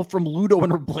stole from Ludo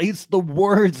and replaced the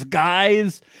words,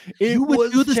 guys. It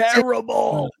was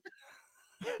terrible.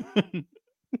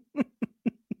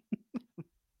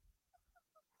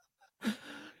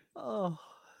 Oh,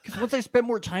 because once I spent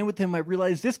more time with him, I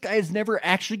realized this guy is never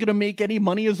actually going to make any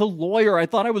money as a lawyer. I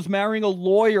thought I was marrying a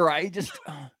lawyer. I just,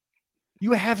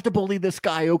 you have to bully this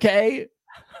guy, okay?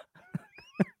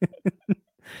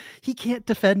 He can't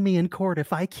defend me in court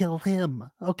if I kill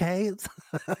him, okay?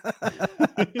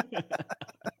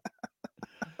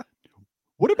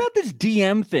 What about this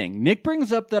DM thing? Nick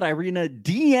brings up that Irina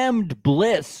DM'd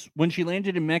Bliss when she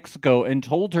landed in Mexico and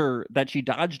told her that she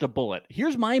dodged a bullet.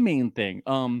 Here's my main thing.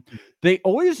 They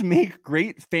always make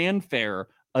great fanfare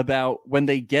about when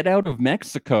they get out of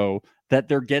Mexico that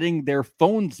they're getting their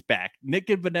phones back. Nick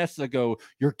and Vanessa go,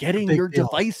 "You're getting your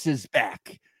devices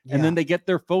back." Yeah. And then they get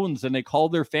their phones and they call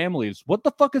their families. What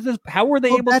the fuck is this? How were they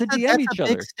able to DM each other?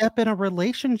 That's a big step in a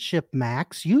relationship,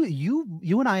 Max. You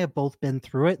and I have both been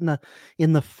through it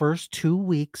in the first 2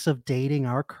 weeks of dating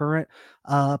our current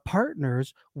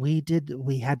partners. We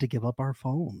had to give up our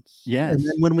phones. Yes. And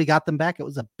then when we got them back, it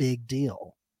was a big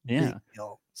deal. Yeah. Big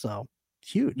deal. So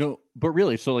huge. No, but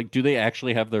really, so like, do they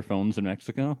actually have their phones in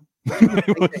Mexico?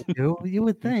 You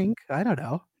would think. I don't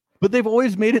know. But they've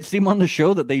always made it seem on the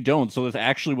show that they don't. So this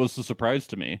actually was a surprise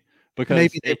to me. Because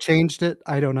maybe they changed it.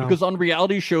 I don't know. Because on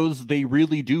reality shows, they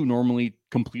really do normally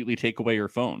completely take away your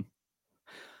phone.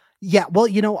 Yeah. Well,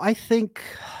 I think,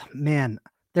 man,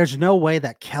 there's no way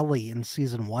that Kelly in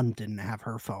season 1 didn't have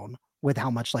her phone with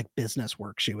how much like business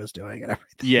work she was doing and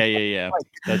everything. Yeah. Like,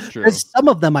 that's true. Some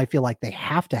of them I feel like they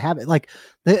have to have it. Like,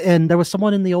 and there was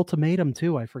someone in the Ultimatum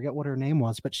too. I forget what her name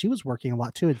was, but she was working a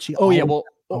lot too. And she. Oh yeah. Well,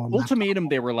 Ultimatum,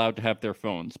 they were allowed to have their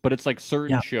phones, but it's like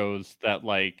certain shows that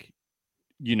like,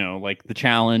 like The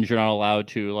Challenge, you're not allowed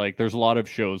to. Like, there's a lot of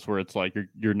shows where it's like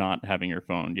you're not having your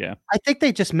phone. Yeah. I think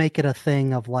they just make it a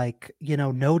thing of like,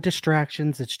 no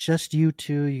distractions. It's just you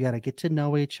two. You got to get to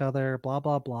know each other. Blah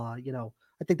blah blah.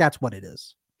 I think that's what it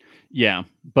is. Yeah,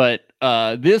 but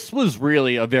this was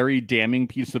really a very damning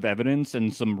piece of evidence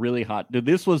and some really hot.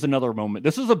 This was another moment.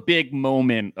 This was a big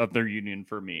moment of the reunion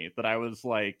for me that I was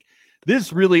like,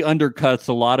 this really undercuts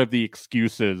a lot of the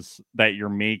excuses that you're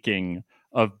making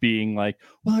of being like,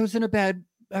 well, I was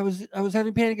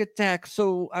having panic attacks,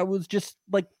 so I was just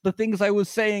like the things I was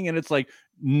saying, and it's like,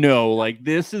 no, like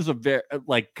this is a very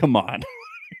like, come on.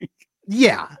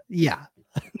 Yeah.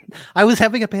 I was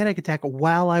having a panic attack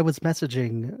while I was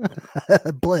messaging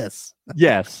Bliss.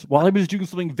 Yes, while I was doing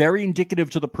something very indicative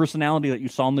to the personality that you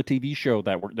saw on the TV show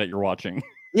that you're watching.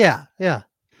 Yeah.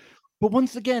 But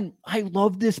once again, I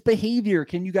love this behavior.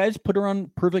 Can you guys put her on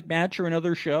Perfect Match or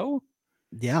another show?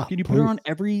 Yeah. Can you put her on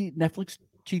every Netflix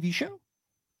TV show?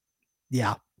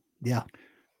 Yeah.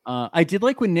 I did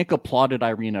like when Nick applauded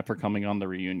Irina for coming on the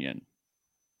reunion.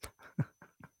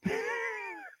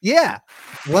 Yeah.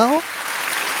 Well,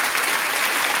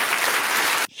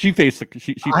 she faced it.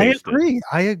 She faced it.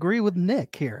 I agree with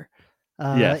Nick here.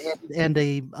 Yes. And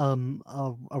a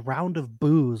round of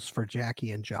boos for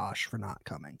Jackie and Josh for not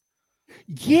coming.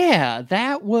 Yeah,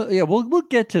 that was. Yeah, we'll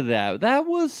get to that. That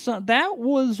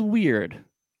was weird.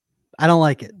 I don't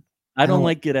like it. I don't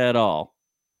like it at all.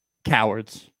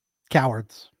 Cowards.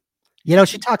 You know,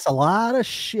 she talks a lot of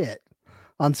shit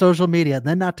on social media, and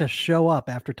then not to show up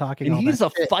after talking. And he's a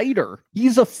fighter.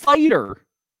 He's a fighter.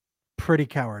 Pretty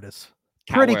cowardice.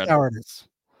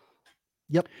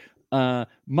 Yep.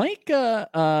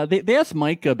 Micah, they asked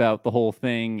Micah about the whole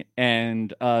thing,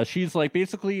 and she's like,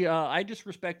 basically, I just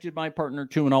respected my partner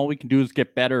too, and all we can do is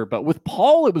get better. But with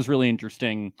Paul, it was really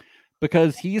interesting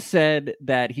because he said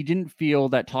that he didn't feel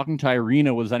that talking to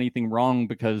Irina was anything wrong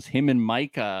because him and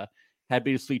Micah had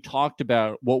basically talked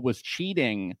about what was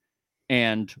cheating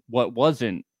and what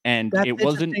wasn't. And That's it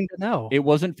wasn't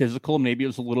physical. Maybe it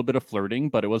was a little bit of flirting,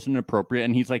 but it wasn't appropriate.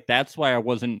 And he's like, that's why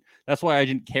I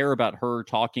didn't care about her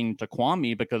talking to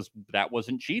Kwame, because that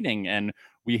wasn't cheating. And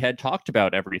we had talked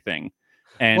about everything.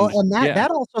 And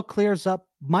that also clears up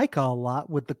Micah a lot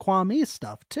with the Kwame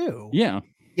stuff too. Yeah.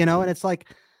 You know, and it's like,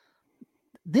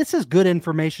 this is good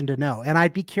information to know. And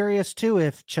I'd be curious too,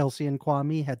 if Chelsea and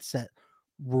Kwame had set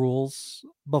rules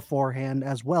beforehand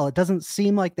as well. It doesn't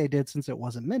seem like they did since it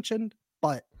wasn't mentioned,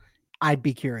 but I'd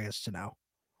be curious to know.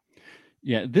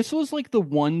 Yeah, this was like the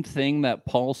one thing that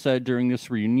Paul said during this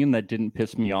reunion that didn't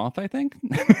piss me off, I think.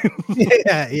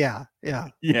 Yeah.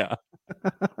 Yeah.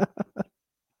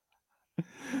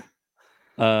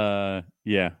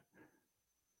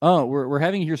 Oh, we're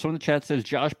having here. Someone in the chat says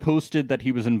Josh posted that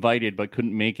he was invited but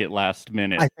couldn't make it last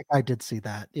minute. I think I did see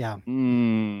that. Yeah.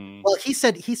 Well, he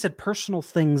said personal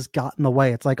things got in the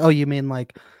way. It's like, oh, you mean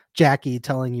like Jackie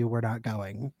telling you we're not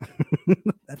going?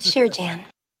 Sure, Jan.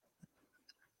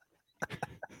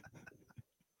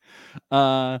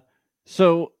 We'll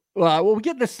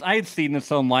get this. I had seen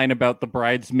this online about the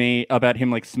bridesmaid, about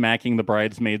him like smacking the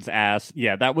bridesmaid's ass.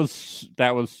 Yeah, that was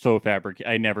so fabricated.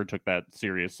 I never took that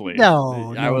seriously.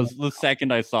 No, the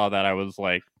second I saw that, I was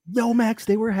like, yo, Max,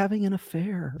 they were having an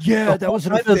affair. Yeah, that was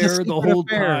an affair the whole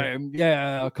time.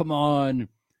 Yeah, come on.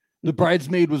 The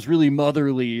bridesmaid was really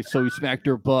motherly, so he smacked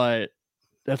her butt.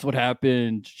 That's what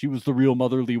happened. She was the real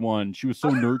motherly one. She was so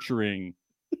nurturing.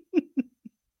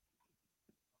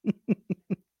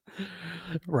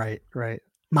 Right.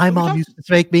 My mom used to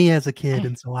spank me as a kid,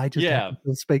 and so I just have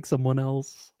to spank someone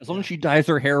else. As long as she dyes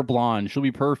her hair blonde, she'll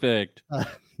be perfect.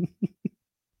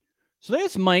 So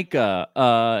there's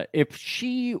Micah. If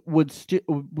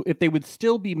they would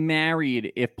still be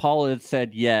married if Paula had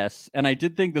said yes, and I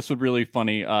did think this would really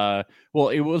funny. Well,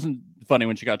 it wasn't funny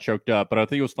when she got choked up, but I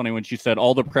think it was funny when she said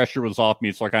all the pressure was off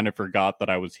me, so I kind of forgot that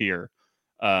I was here.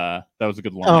 That was a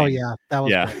good line. Oh yeah, that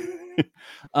was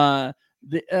great.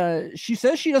 She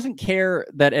says she doesn't care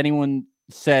that anyone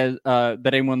says that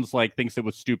anyone's like thinks it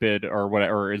was stupid or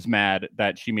whatever, or is mad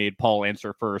that she made Paul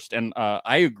answer first. And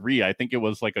I agree. I think it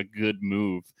was like a good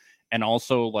move. And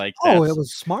also like, it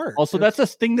was smart. Also, that's a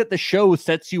thing that the show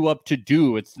sets you up to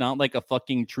do. It's not like a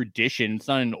fucking tradition. It's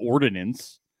not an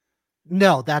ordinance.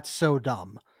 No, that's so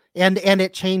dumb. And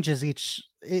it changes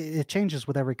it changes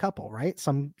with every couple, right?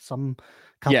 Some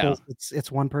couples,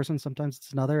 it's one person, sometimes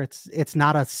it's another. It's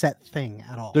not a set thing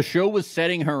at all. The show was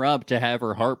setting her up to have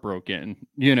her heart broken,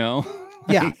 you know?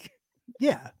 Yeah.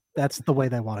 That's the way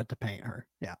they wanted to paint her.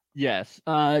 Yeah. Yes.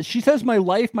 She says my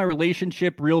life, my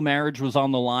relationship, real marriage was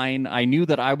on the line. I knew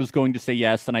that I was going to say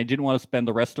yes, and I didn't want to spend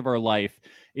the rest of our life.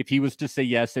 If he was to say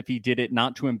yes, if he did it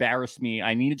not to embarrass me,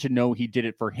 I needed to know he did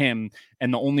it for him.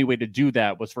 And the only way to do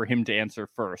that was for him to answer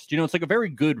first. You know, it's like a very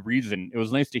good reason. It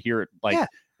was nice to hear it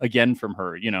again from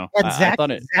her, you know. And I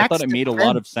thought it made a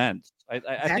lot of sense.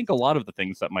 I think a lot of the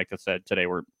things that Micah said today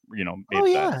were,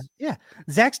 made sense. Yeah.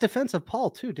 Zach's defense of Paul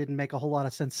too didn't make a whole lot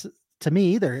of sense to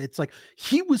me either. It's like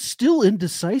he was still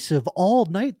indecisive all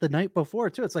night the night before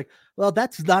too. It's like, well,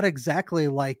 that's not exactly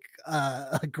like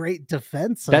a great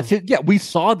defense. That's it. Yeah, we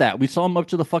saw that. We saw him up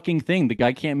to the fucking thing. The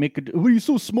guy can't make it. Well, he's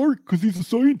so smart because he's a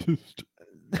scientist.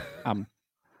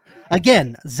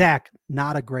 Again, Zach,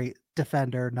 not a great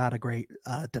defender, not a great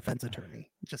defense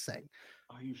attorney. Just saying.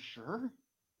 Are you sure?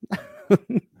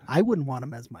 I wouldn't want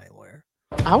him as my lawyer.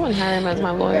 I wouldn't hire him as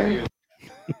my lawyer.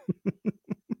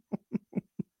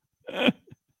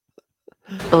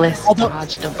 Let's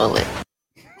dodge the bullet.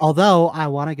 Although I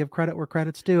want to give credit where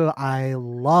credit's due, I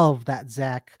love that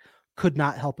Zach could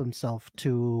not help himself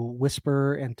to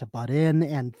whisper and to butt in,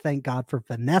 and thank God for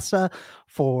Vanessa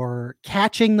for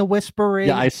catching the whispering.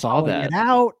 Yeah, I saw that. It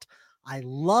out. I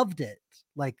loved it.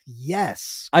 Like,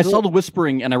 yes. I saw the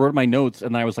whispering and I wrote my notes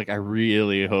and I was like, I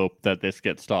really hope that this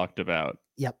gets talked about.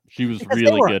 Yep. She was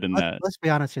really good in that. Let's be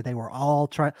honest here. They were all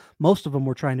most of them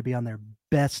were trying to be on their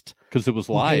best. Because it was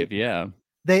live, behavior.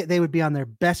 Yeah. They would be on their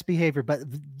best behavior, but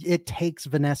it takes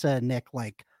Vanessa and Nick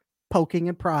like poking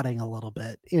and prodding a little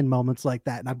bit in moments like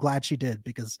that. And I'm glad she did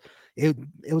because it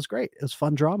was great. It was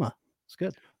fun drama. It's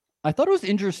good. I thought it was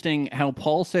interesting how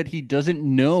Paul said he doesn't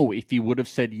know if he would have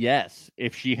said yes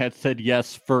if she had said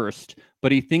yes first,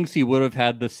 but he thinks he would have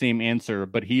had the same answer,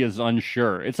 but he is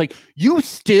unsure. It's like, you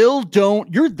still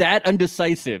don't, you're that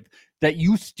undecisive that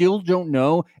you still don't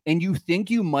know, and you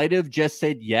think you might have just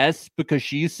said yes because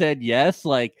she said yes.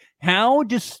 Like, how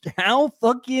disturbed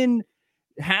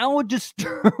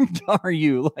are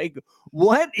you? Like,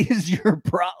 what is your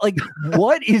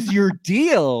what is your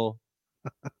deal?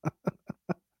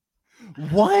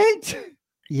 What?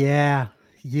 Yeah.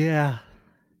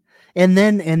 And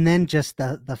then just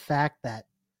the fact that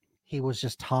he was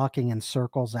just talking in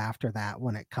circles after that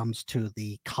when it comes to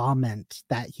the comment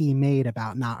that he made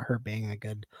about not her being a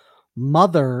good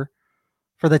mother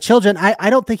for the children. I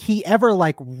don't think he ever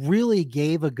like really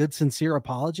gave a good sincere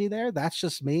apology there. That's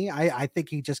just me. I think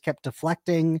he just kept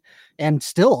deflecting and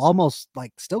still almost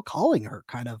like still calling her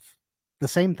kind of the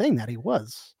same thing that he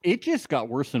was. It just got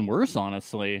worse and worse,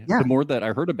 honestly. Yeah. The more that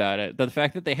I heard about it, the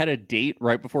fact that they had a date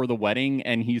right before the wedding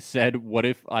and he said, what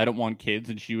if I don't want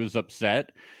kids? And she was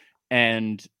upset.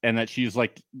 And that she's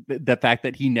like, the fact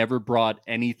that he never brought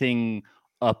anything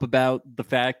up about the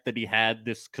fact that he had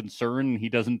this concern. He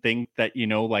doesn't think that,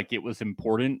 like it was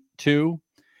important to.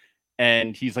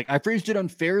 And he's like, I phrased it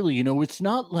unfairly. It's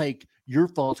not like your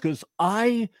fault because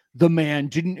I, the man,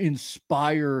 didn't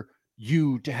inspire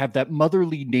you to have that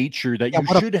motherly nature that you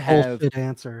should have.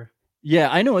 Answer. Yeah,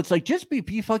 I know. It's like, just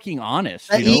be fucking honest.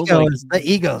 The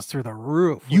ego's through the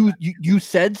roof. You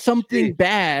said something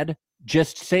bad.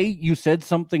 Just say you said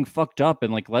something fucked up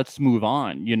and like, let's move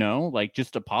on, like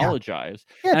just apologize.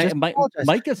 Yeah, apologize.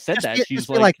 Micah said that. She's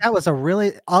like, that was a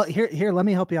really, here, let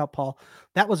me help you out, Paul.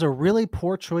 That was a really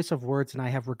poor choice of words. And I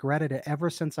have regretted it ever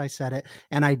since I said it.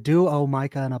 And I do owe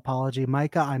Micah an apology.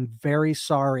 Micah, I'm very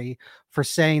sorry for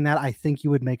saying that. I think you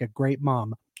would make a great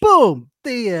mom. Boom.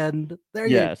 The end. There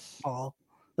you go, Paul.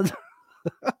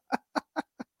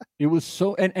 It was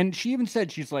so, and she even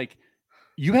said, she's like,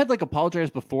 you had like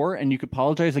apologized before and you could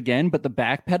apologize again, but the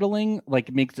backpedaling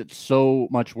like makes it so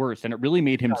much worse. And it really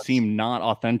made him seem not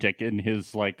authentic in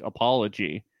his like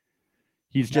apology.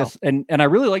 He's just, and I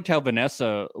really liked how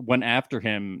Vanessa went after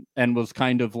him and was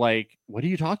kind of like, what are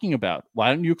you talking about? Why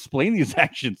don't you explain these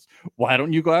actions? Why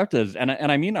don't you go after this? And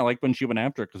I mean, I like when she went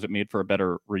after it because it made for a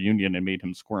better reunion and made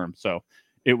him squirm. So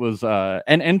it was,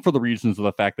 and for the reasons of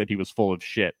the fact that he was full of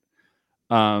shit.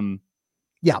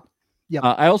 Yeah.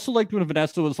 I also liked when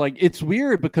Vanessa was like, it's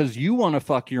weird because you want to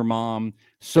fuck your mom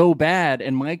so bad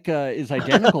and Micah is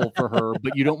identical for her,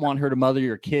 but you don't want her to mother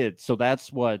your kids. So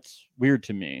that's what's weird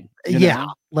to me. Yeah.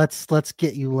 Let's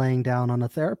get you laying down on a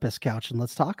therapist couch and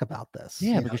let's talk about this.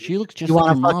 Yeah, because she looks just you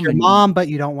like want to fuck your mom, but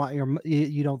you don't want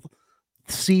you don't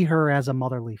see her as a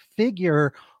motherly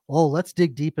figure. Oh, let's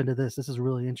dig deep into this. This is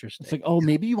really interesting. It's like, oh,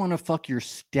 maybe you want to fuck your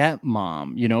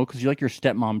stepmom, because you like your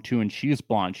stepmom too, and she's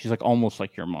blonde. She's like almost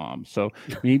like your mom. So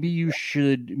maybe you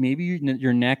should,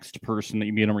 your next person that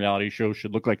you meet on a reality show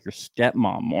should look like your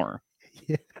stepmom more.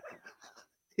 Yeah.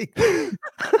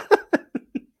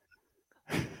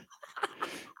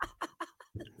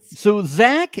 So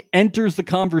Zach enters the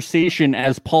conversation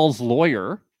as Paul's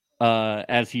lawyer,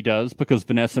 as he does, because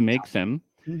Vanessa makes him.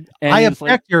 And I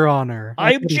object, Your Honor.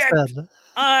 I object.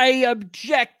 I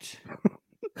object.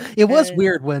 It was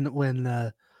weird when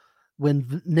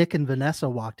Nick and Vanessa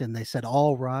walked in. They said,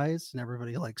 "All rise," and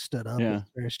everybody like stood up. Yeah. It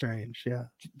was very strange. Yeah.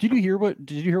 Did you hear what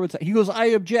he goes? I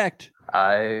object.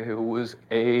 I was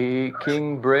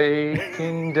aching,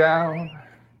 breaking down.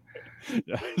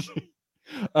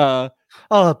 Oh,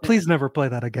 please never play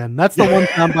that again. That's the one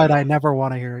soundbite I never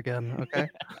want to hear again. Okay.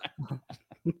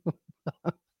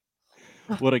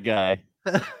 What a guy.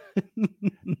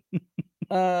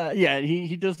 Yeah,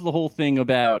 he does the whole thing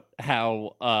about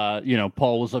how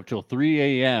Paul was up till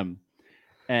 3 a.m.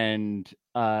 and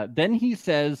then he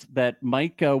says that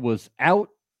Micah was out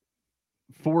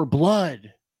for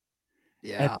blood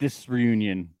at this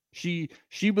reunion. She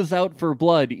was out for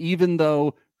blood, even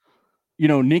though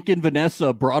Nick and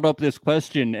Vanessa brought up this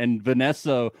question, and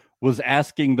Vanessa was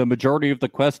asking the majority of the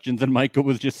questions, and Micah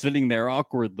was just sitting there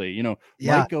awkwardly.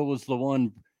 Micah was the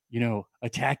one,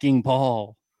 attacking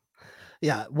Paul.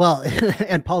 Yeah, well,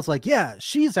 and Paul's like, yeah,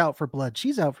 she's out for blood.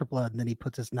 She's out for blood. And then he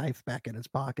puts his knife back in his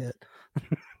pocket.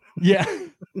 Yeah.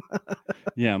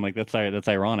 Yeah, I'm like, that's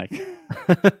ironic.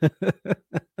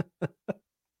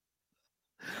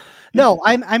 No,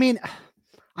 I mean,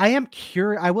 I am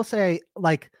curious. I will say,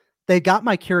 like, they got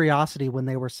my curiosity when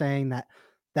they were saying that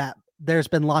there's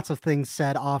been lots of things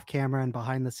said off camera and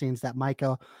behind the scenes that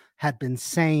Micah had been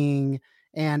saying.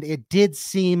 And it did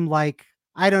seem like,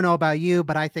 I don't know about you,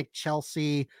 but I think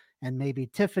Chelsea and maybe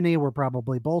Tiffany were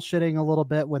probably bullshitting a little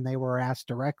bit when they were asked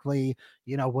directly,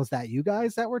 was that you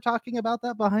guys that were talking about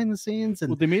that behind the scenes? And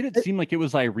well, they made it seem like it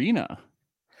was Irina.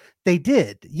 They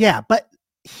did. Yeah. But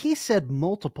he said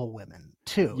multiple women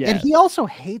too. Yes. And he also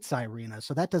hates Irina.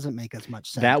 So that doesn't make as much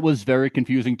sense. That was very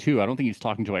confusing too. I don't think he's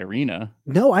talking to Irina.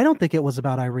 No, I don't think it was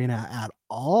about Irina at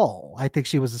all. I think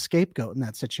she was a scapegoat in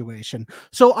that situation.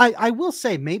 So I will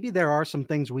say maybe there are some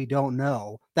things we don't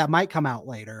know that might come out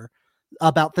later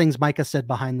about things Micah said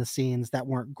behind the scenes that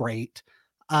weren't great.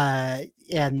 And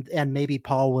maybe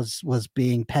Paul was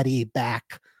being petty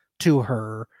back to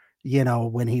her,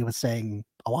 when he was saying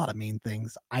a lot of mean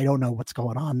things. I don't know what's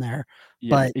going on there,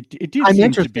 but it did I'm seem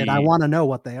interested. To be I want to know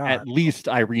what they are. At least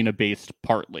Irina based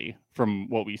partly from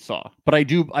what we saw, but I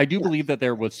do believe that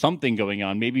there was something going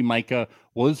on. Maybe Micah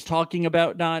was talking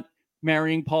about not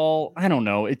marrying Paul. I don't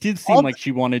know. It did seem like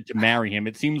she wanted to marry him.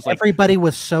 It seems like everybody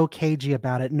was so cagey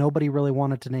about it. Nobody really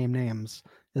wanted to name names.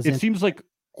 It seems like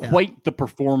quite the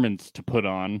performance to put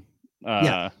on.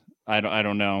 I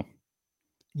don't know.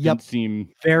 Yep. Didn't seem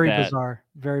very bizarre.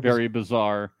 Very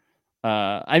bizarre.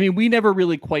 I mean, we never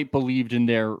really quite believed in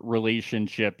their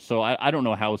relationship, so I don't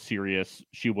know how serious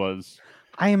she was.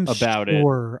 I am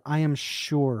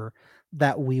sure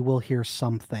that we will hear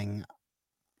something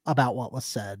about what was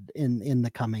said in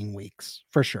the coming weeks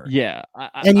for sure. Yeah.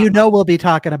 We'll be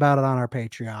talking about it on our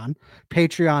Patreon,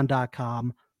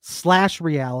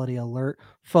 patreon.com/reality alert.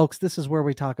 Folks, this is where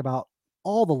we talk about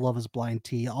all the Love is Blind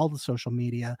tea, all the social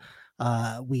media.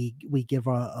 We give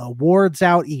awards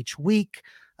out each week.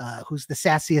 Who's the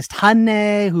sassiest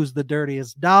honey? Who's the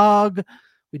dirtiest dog?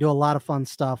 We do a lot of fun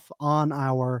stuff on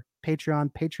our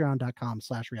Patreon,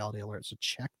 patreon.com/reality alert. So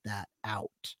check that out.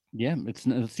 Yeah,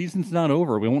 the season's not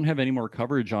over. We won't have any more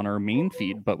coverage on our main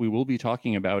feed, but we will be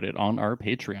talking about it on our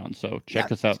Patreon. So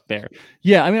check us out there.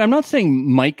 Yeah, I mean, I'm not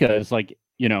saying Micah is like,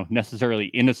 necessarily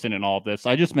innocent in all of this.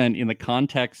 I just meant in the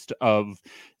context of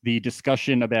the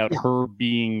discussion about her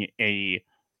being a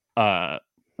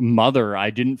mother. I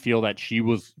didn't feel that she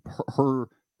was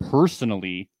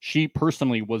she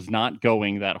personally was not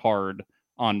going that hard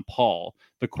on Paul.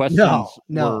 The questions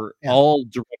were all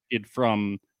directed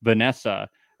from Vanessa,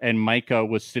 and Micah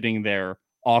was sitting there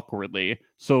awkwardly.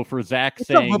 So for Zach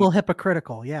saying a little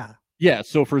hypocritical, yeah.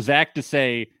 So for Zach to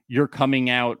say you're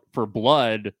coming out for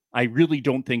blood, I really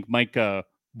don't think Micah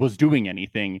was doing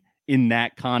anything in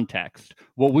that context.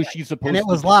 What was she supposed to do? And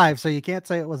it was live, so you can't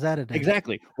say it was edited.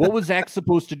 Exactly. What was Zach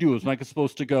supposed to do? Was Micah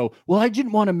supposed to go, well, I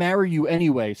didn't want to marry you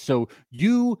anyway, so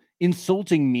you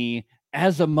insulting me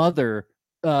as a mother,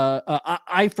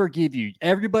 I forgive you.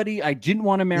 Everybody, I didn't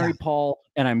want to marry Paul,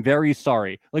 and I'm very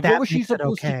sorry. Like, what was she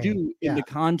supposed to do in the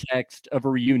context of a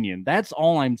reunion? That's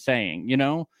all I'm saying,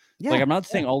 Like, I'm not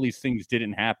saying all these things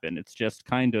didn't happen. It's just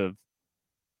kind of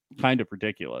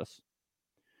ridiculous.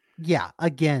 Yeah,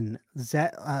 again,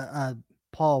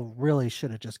 Paul really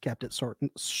should have just kept it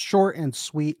short and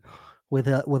sweet with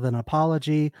an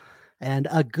apology, and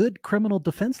a good criminal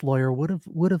defense lawyer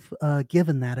would have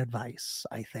given that advice.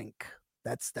 I think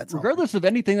that's regardless of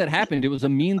anything that happened. It was a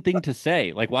mean thing to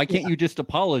say. Like, why can't you just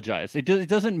apologize? It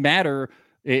doesn't matter.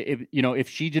 If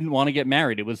she didn't want to get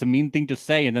married, it was a mean thing to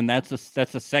say, and then that's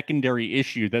a secondary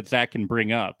issue that Zach can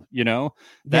bring up.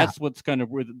 That's what's kind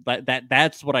of weird.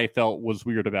 That's what I felt was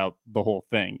weird about the whole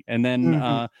thing. And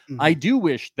then I do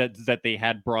wish that they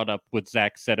had brought up what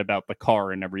Zach said about the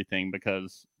car and everything,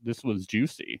 because this was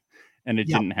juicy, and it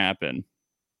didn't happen.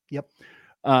 Yep.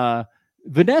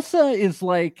 Vanessa is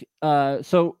like,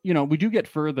 so, you know, we do get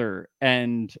further,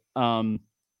 and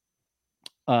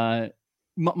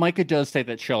Micah does say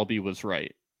that Shelby was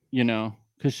right, you know,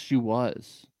 because she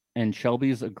was. And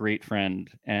Shelby's a great friend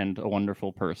and a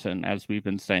wonderful person, as we've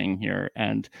been saying here.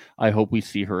 And I hope we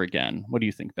see her again. What do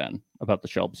you think, Ben, about the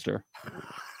Shelbster?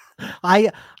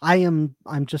 I'm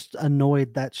just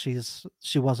annoyed that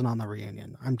she wasn't on the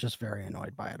reunion. I'm just very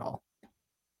annoyed by it all.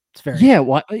 It's very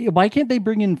why can't they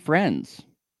bring in friends?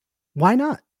 Why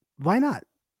not? Why not?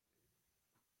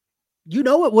 You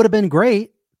know, it would have been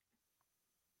great.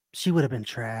 She would have been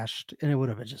trashed, and it would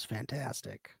have been just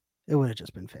fantastic. It would have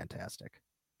just been fantastic.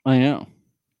 I know.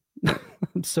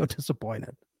 I'm so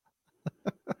disappointed.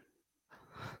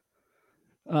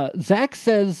 Zach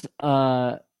says,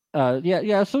 so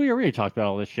we already talked about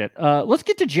all this shit. Let's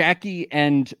get to Jackie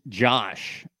and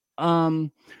Josh.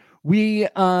 We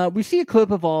see a clip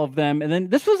of all of them, and then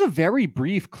this was a very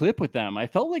brief clip with them. I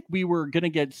felt like we were going to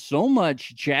get so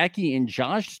much Jackie and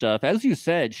Josh stuff. As you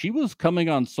said, she was coming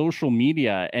on social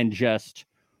media and just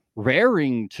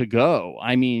raring to go.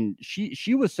 I mean,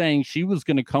 she was saying she was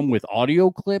going to come with audio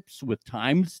clips, with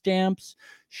timestamps.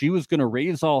 She was going to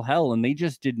raise all hell, and they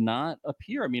just did not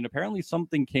appear. I mean, apparently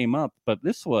something came up, but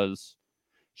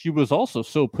she was also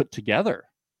so put together.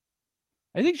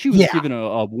 I think she was given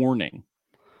a warning.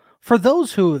 For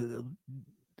those who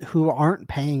aren't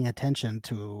paying attention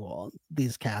to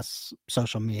these casts'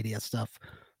 social media stuff,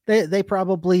 they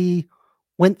probably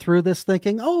went through this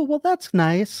thinking, oh, well, that's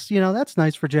nice. You know, that's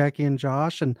nice for Jackie and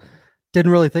Josh, and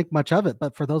didn't really think much of it.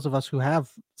 But for those of us who have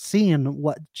seen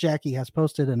what Jackie has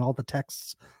posted and all the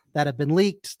texts that have been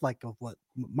leaked, like of what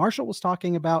Marshall was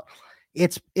talking about,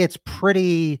 it's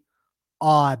pretty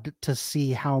odd to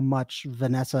see how much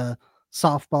Vanessa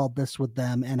softballed this with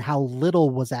them and how little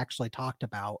was actually talked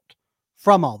about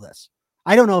from all this.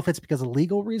 I don't know if it's because of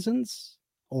legal reasons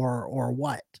or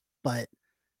what, but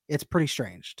it's pretty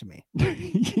strange to me.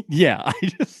 Yeah, I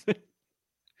just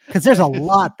because there's a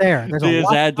lot there. They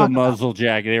just had to muzzle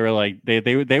Jackie. They were like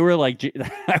they were like,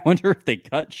 I wonder if they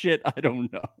cut shit. I don't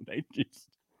know. They just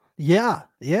yeah.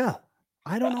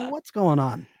 I don't know what's going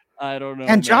on. I don't know.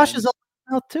 And Josh is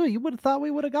out too. You would have thought we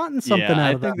would have gotten something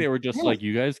out of I think they were just like,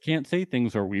 you guys can't say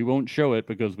things or we won't show it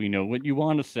because we know what you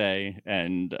want to say.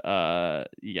 And because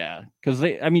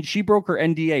she broke her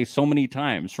NDA so many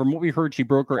times. From what we heard, she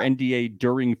broke her NDA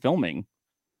during filming.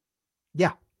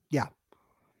 Yeah.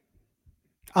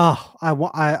 Oh, I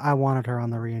wanted her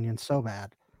on the reunion so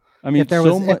bad. I mean, if there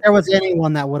was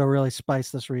anyone that would have really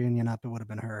spiced this reunion up, it would have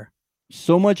been her.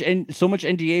 So much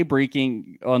NDA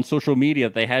breaking on social media,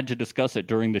 they had to discuss it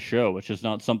during the show, which is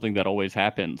not something that always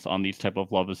happens on these type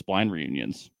of Love is Blind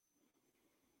reunions.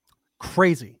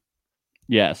 Crazy.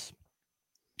 Yes.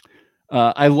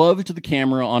 I loved the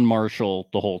camera on Marshall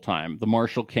the whole time. The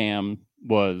Marshall cam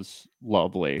was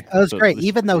lovely. That was great.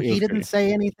 Even though he didn't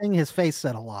say anything, his face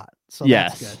said a lot. So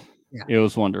yes, that's good. Yeah. It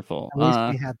was wonderful. At least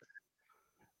we had that.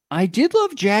 I did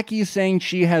love Jackie saying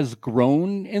she has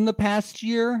grown in the past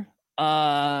year.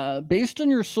 Based on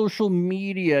your social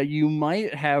media, you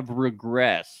might have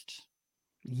regressed.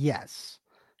 Yes,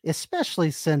 especially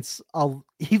since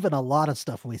even a lot of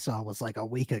stuff we saw was like a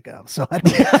week ago. So I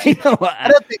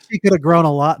don't think she could have grown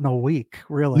a lot in a week.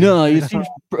 Really? No, you seem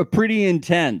pretty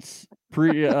intense. A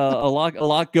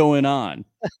lot going on.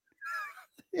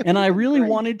 And I really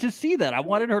wanted to see that. I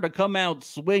wanted her to come out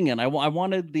swinging. I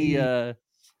wanted the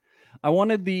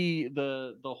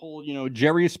whole, you know,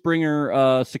 Jerry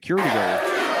Springer security guard.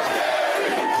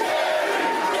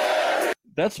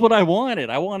 That's what I wanted.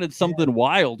 I wanted something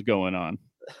wild going on.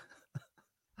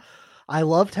 I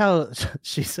loved how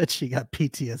she said she got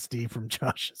PTSD from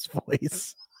Josh's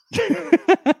voice.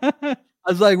 I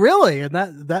was like, really? And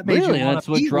that made really? You that's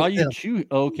what draw you to.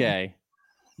 Okay.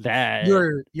 That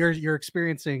you're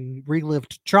experiencing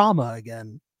relived trauma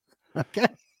again. Okay.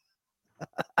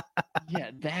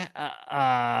 Yeah,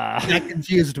 that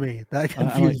confused me. That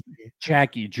confused me.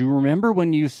 Jackie, do you remember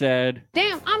when you said,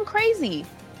 "Damn, I'm crazy.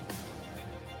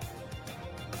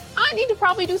 I need to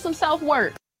probably do some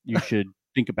self-work." You should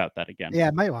think about that again. Yeah,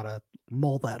 I might want to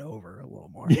mull that over a little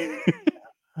more.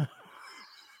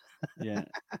 Yeah.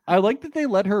 I like that they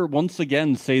let her once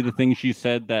again say the thing she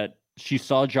said, that she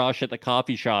saw Josh at the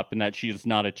coffee shop and that she is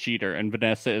not a cheater. And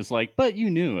Vanessa is like, but you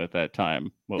knew at that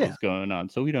time what was going on,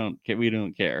 so we don't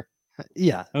care.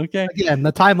 Yeah. Okay. Again,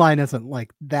 the timeline isn't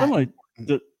like that.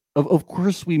 Of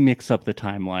course we mix up the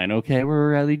timeline. Okay, we're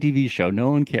a reality TV show.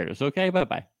 No one cares. Okay,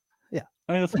 bye. Yeah.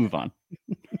 All right, let's move on.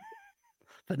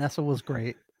 Vanessa was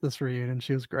great. This reunion,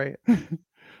 she was great.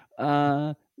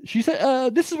 She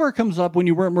said, this is where it comes up when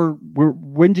you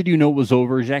when did you know it was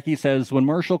over? Jackie says, when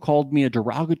Marshall called me a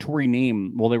derogatory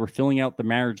name while they were filling out the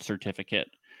marriage certificate.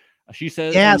 She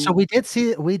says, yeah, so we did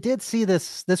see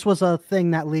this. This was a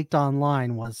thing that leaked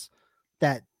online, was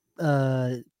that,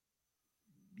 this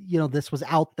was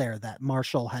out there that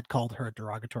Marshall had called her a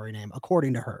derogatory name,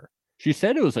 according to her. She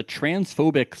said it was a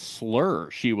transphobic slur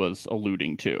she was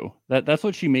alluding to. That's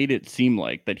what she made it seem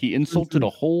like, that he insulted a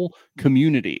whole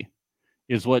community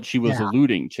is what she was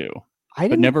alluding to.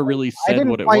 But never really said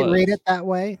what it was. I didn't quite read it that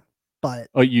way, but...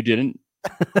 Oh, you didn't?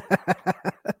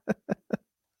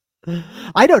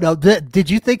 I don't know. Did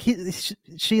you think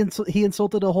he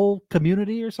insulted a whole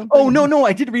community or something? Oh, no,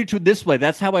 I did read it to this way.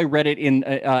 That's how I read it in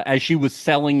as she was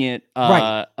selling it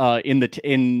right. In the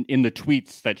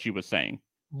tweets that she was saying.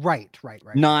 Right.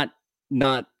 Not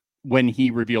when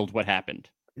he revealed what happened.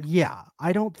 Yeah,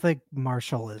 I don't think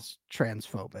Marshall is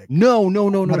transphobic. No.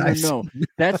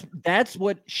 That's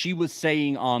what she was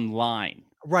saying online.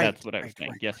 Right. That's what I was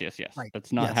saying. Yes. Right.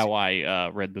 That's not how I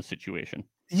read the situation.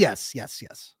 Yes.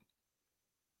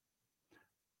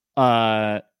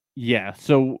 Yeah.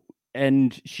 So,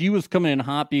 and she was coming in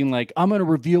hot, being like, I'm going to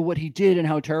reveal what he did and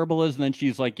how terrible it is. And then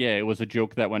she's like, yeah, it was a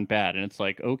joke that went bad. And it's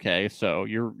like, okay, so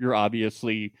you're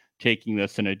obviously taking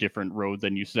this in a different road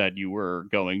than you said you were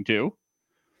going to.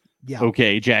 Yeah.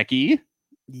 Okay, Jackie.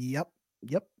 Yep.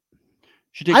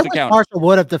 She takes account. Marshall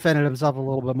would have defended himself a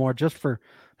little bit more just for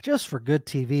good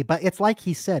TV. But it's like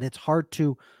he said, it's hard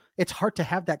to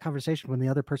have that conversation when the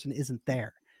other person isn't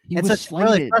there. It's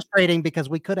really frustrating because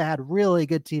we could have had really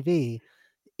good TV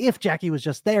if Jackie was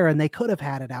just there and they could have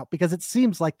had it out, because it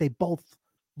seems like they both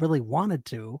really wanted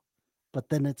to, but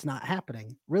then it's not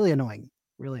happening. Really annoying.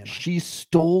 She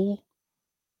stole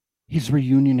his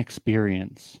reunion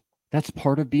experience. That's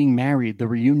part of being married, the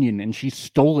reunion, and she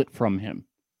stole it from him.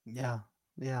 Yeah.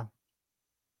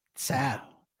 Sad.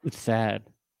 It's sad.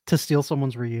 To steal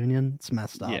someone's reunion, it's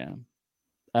messed up. Yeah.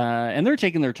 And they're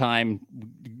taking their time.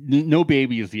 No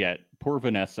babies yet. Poor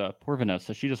Vanessa.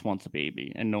 She just wants a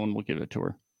baby, and no one will give it to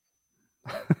her.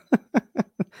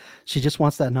 She just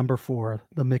wants that number 4,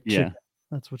 the McChicken. Yeah.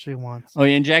 That's what she wants. Oh,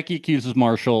 yeah, and Jackie accuses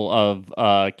Marshall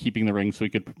of keeping the ring so he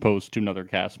could propose to another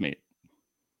castmate.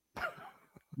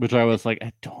 Which I was like,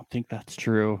 I don't think that's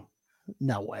true.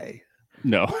 No way.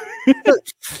 No.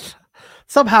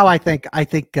 Somehow I think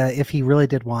if he really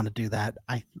did want to do that,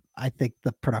 I think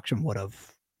the production would have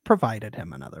provided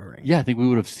him another ring. Yeah, I think we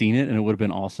would have seen it and it would have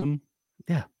been awesome.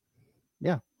 Yeah.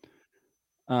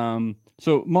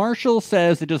 So Marshall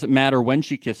says it doesn't matter when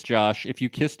she kissed Josh. If you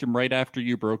kissed him right after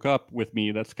you broke up with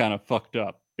me, that's kind of fucked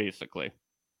up, basically.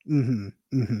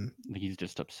 He's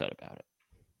just upset about it.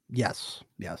 Yes.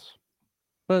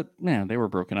 But man, they were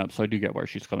broken up, so I do get where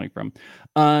she's coming from.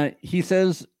 He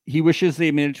says he wishes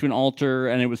they made it to an altar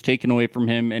and it was taken away from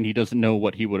him, and he doesn't know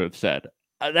what he would have said.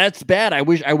 That's bad. I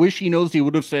wish he knows he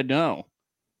would have said no.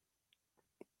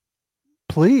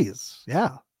 Please,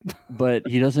 yeah. But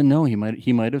he doesn't know. He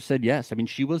might have said yes. I mean,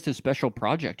 she was his special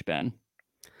project, Ben.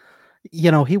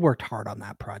 He worked hard on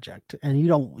that project, and you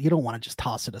don't want to just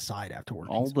toss it aside afterwards.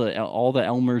 All the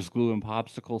Elmer's glue and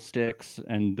popsicle sticks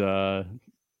and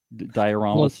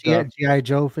diorama stuff. G.I.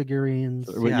 Joe figurines.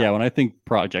 Yeah, when I think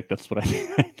project, that's what I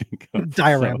think of.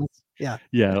 Dioramas. So, yeah.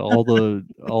 Yeah, all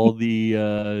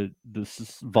the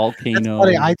this volcano. That's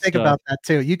funny. I think about that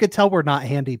too. You could tell we're not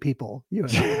handy people.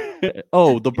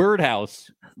 Oh, the birdhouse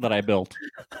that I built.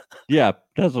 Yeah,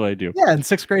 that's what I do. Yeah, in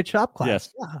 6th grade shop class.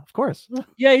 Yes. Yeah, of course.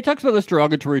 Yeah, he talks about this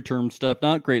derogatory term stuff,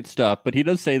 not great stuff, but he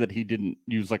does say that he didn't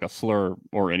use like a slur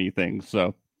or anything.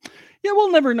 So, yeah,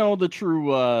 we'll never know the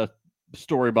true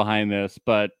story behind this,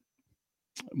 but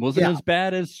it wasn't as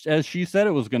bad as she said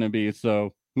it was going to be.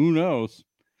 So who knows?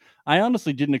 I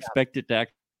honestly didn't expect it to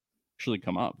actually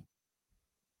come up.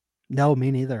 No, me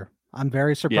neither. I'm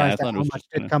very surprised at how much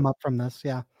did come up from this.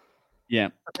 Yeah.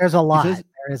 But there's a lot. There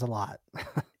is a lot.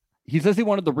 He says he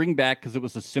wanted the ring back because it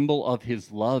was a symbol of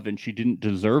his love and she didn't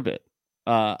deserve it.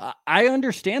 I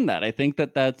understand that. I think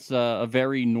that's a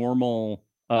very normal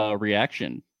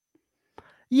reaction.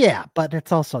 Yeah, but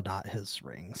it's also not his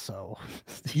ring, so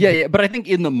yeah. But I think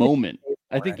in the moment,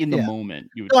 moment,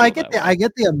 you would. No, I get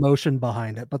the emotion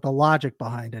behind it, but the logic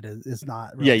behind it is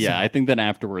not. Really yeah. I think then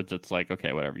afterwards, it's like,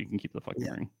 okay, whatever, you can keep the fucking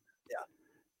ring.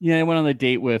 Yeah. I went on a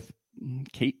date with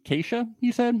Keisha.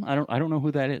 He said, I don't know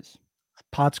who that is.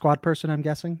 Pod Squad person, I'm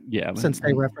guessing. Yeah, since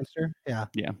they referenced her. Yeah.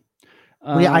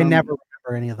 I never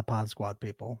remember any of the Pod Squad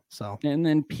people. So and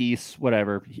then peace,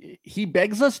 whatever. He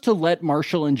begs us to let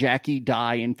Marshall and Jackie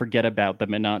die and forget about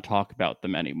them and not talk about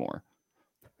them anymore.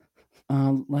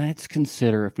 Let's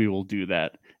consider if we will do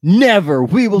that. Never.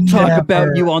 We will talk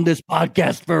about you on this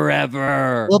podcast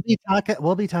forever.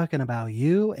 We'll be talking about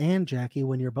you and Jackie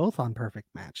when you're both on Perfect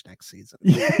Match next season.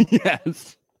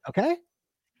 Yes. Okay.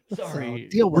 Sorry.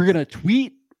 So we're gonna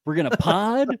tweet. We're gonna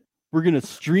pod. We're gonna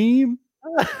stream.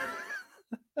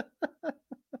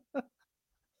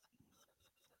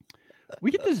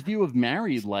 We get this view of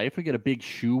married life. We get a big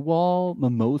shoe wall,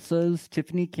 mimosas.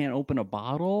 Tiffany can't open a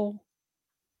bottle.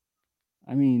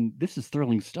 I mean, this is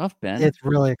thrilling stuff, Ben. It's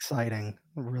really exciting.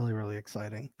 Really, really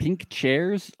exciting. Pink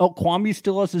chairs. Oh, Kwame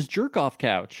still has his jerk-off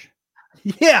couch.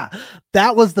 Yeah,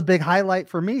 that was the big highlight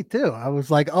for me, too. I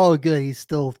was like, oh, good. He's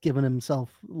still giving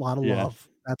himself a lot of love.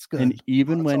 That's good. And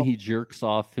even when he jerks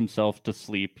off himself to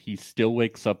sleep, he still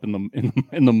wakes up in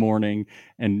the morning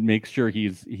and makes sure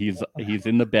he's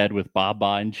in the bed with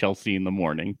Baba and Chelsea in the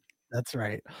morning. That's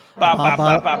right.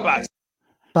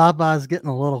 Baba's getting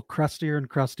a little crustier and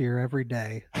crustier every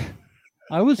day.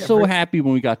 I was so happy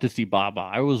when we got to see Baba.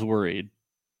 I was worried.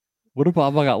 What if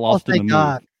Baba got lost in the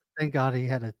move? Thank God he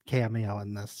had a cameo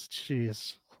in this.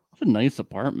 Jeez. It's a nice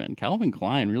apartment. Calvin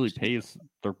Klein really pays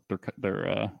their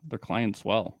clients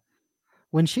well.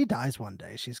 When she dies one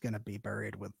day, she's gonna be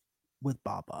buried with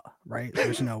Baba, right?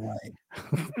 There's no way.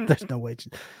 There's no way.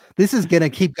 This is gonna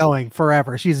keep going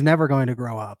forever. She's never going to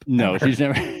grow up. No, she's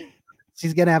never.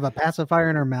 She's gonna have a pacifier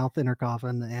in her mouth in her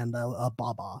coffin and a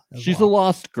Baba. She's a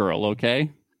lost girl.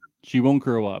 Okay, she won't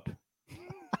grow up.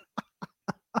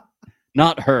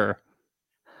 Not her.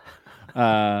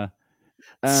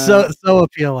 So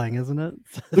appealing, isn't it?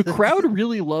 The crowd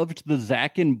really loved the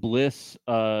Zach and Bliss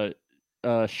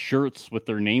shirts with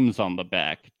their names on the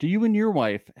back. Do you and your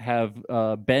wife have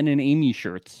Ben and Amy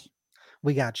shirts?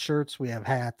 We got shirts, we have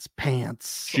hats,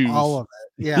 pants, shoes, all of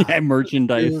it. Yeah, yeah,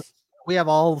 merchandise. Shoes. We have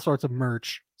all sorts of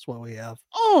merch. That's what we have.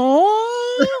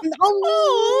 Oh,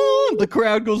 the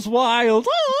crowd goes wild.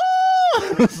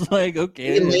 It's like,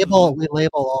 okay. We label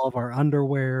all of our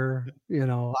underwear. You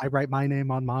know, I write my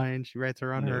name on mine. She writes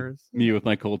her on hers. Me with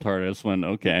my cold heart, I just went,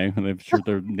 okay. And they've shirt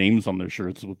their names on their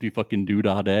shirts. We'll be fucking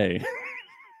Doodah.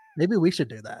 Maybe we should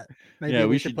do that. Maybe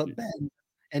we should put Ben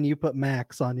and you put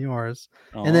Max on yours.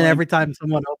 Oh, and then every time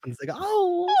someone opens, they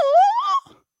go,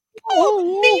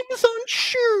 names on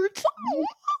shirts.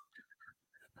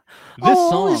 This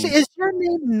song is your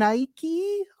name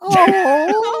Nike?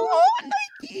 Oh,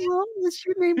 Nike. Is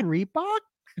your name Reebok?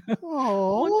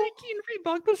 Oh, Nike and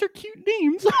Reebok, those are cute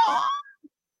names.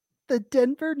 The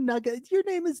Denver Nuggets. Your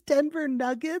name is Denver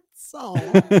Nuggets.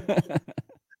 Oh.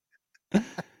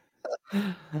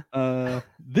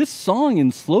 This song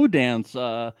in Slow Dance,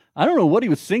 I don't know what he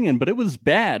was singing, but it was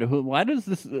bad. Why does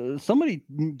this somebody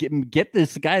get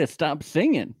this guy to stop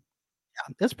singing?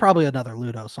 Yeah, it's probably another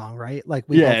Ludo song, right? Like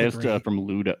it's from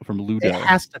Ludo. It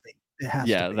has to be.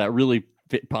 That really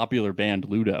popular band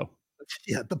Ludo.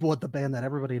 Yeah, the band that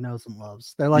everybody knows and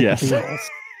loves. They're like the Beatles.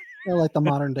 They're like the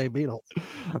modern day Beatles.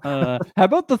 How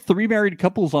about the three married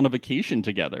couples on a vacation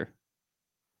together?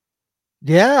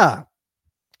 Yeah.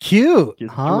 Cute. They're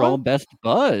all best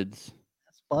buds.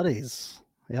 Best buddies.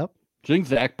 Yep. Do you think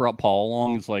Zach brought Paul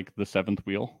along as like the seventh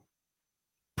wheel?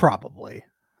 Probably.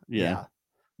 Yeah.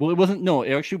 Well,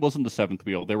 it actually wasn't the seventh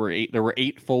wheel. There were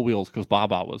eight full wheels because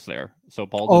Baba was there. So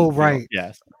Paul. Oh, right.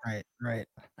 Yes. Right.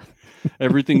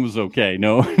 Everything was okay.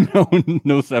 No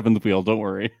seventh wheel. Don't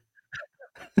worry.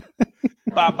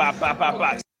 I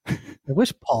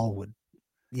wish Paul would,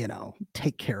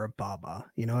 take care of Baba.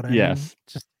 You know what I mean? Yes.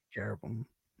 Just take care of him.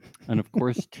 And of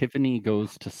course, Tiffany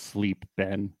goes to sleep,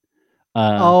 Ben.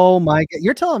 Oh my God.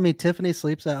 You're telling me Tiffany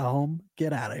sleeps at home?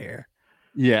 Get out of here.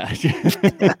 Yeah.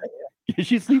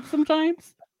 She sleeps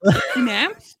sometimes. She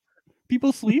naps.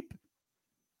 People sleep.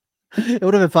 It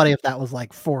would have been funny if that was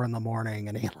like 4 a.m.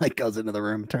 and he like goes into the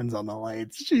room, turns on the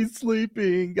lights. She's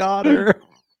sleeping. Got her.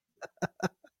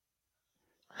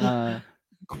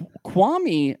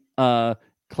 Kwame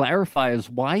clarifies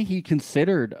why he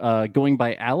considered going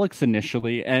by Alex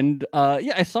initially, and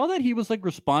I saw that he was like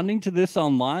responding to this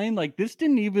online. Like this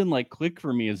didn't even like click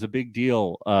for me as a big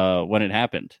deal when it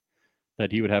happened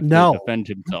that he would have to defend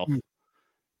himself.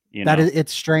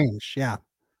 It's strange. Yeah.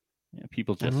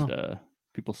 People just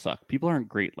people suck. People aren't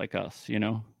great like us,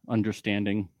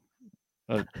 understanding,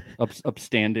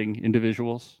 upstanding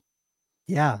individuals.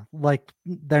 Yeah, like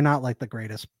they're not like the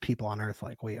greatest people on earth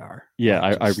like we are.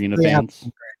 Yeah, Irina fans.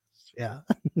 Yeah.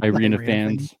 Irina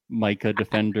fans, Micah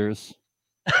defenders.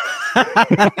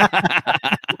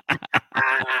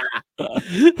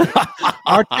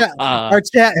 Our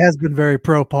chat has been very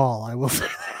pro Paul, I will say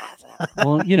that.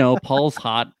 Well, Paul's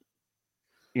hot.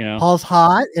 Paul's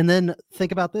hot, and then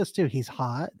think about this too. He's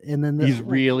hot, and then he's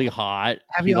really hot.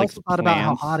 Have you also thought about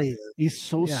how hot he is? He's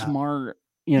so smart.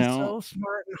 You He's know, so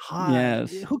smart and hot.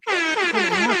 yes. Who cares?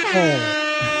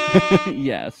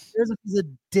 Yes. There's a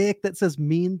dick that says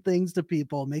mean things to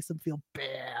people, makes them feel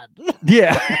bad.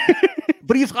 Yeah,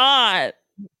 but he's hot.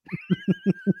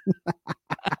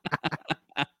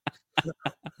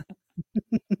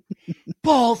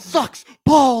 Paul sucks.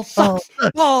 Paul sucks.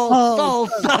 Paul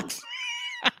sucks.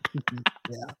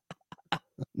 Yeah.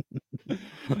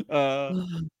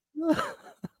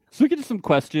 So we get to some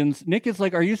questions. Nick is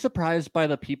like, "Are you surprised by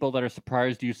the people that are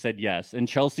surprised you said yes?" And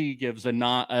Chelsea gives a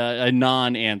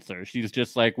non-answer. She's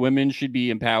just like, "Women should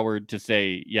be empowered to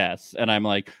say yes." And I'm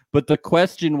like, "But the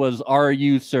question was, are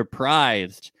you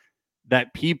surprised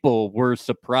that people were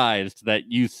surprised that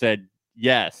you said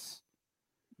yes?"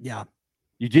 Yeah.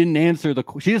 You didn't answer the.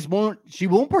 She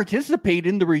won't participate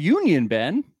in the reunion,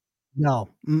 Ben. No.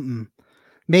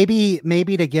 Maybe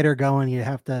to get her going, you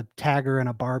have to tag her in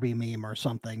a Barbie meme or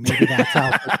something. Maybe that's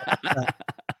how.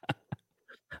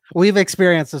 We've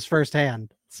experienced this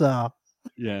firsthand. So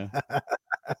yeah.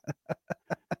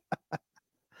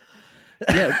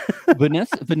 Yeah.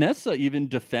 Vanessa even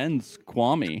defends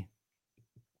Kwame.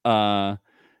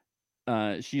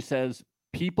 She says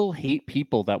people hate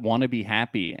people that want to be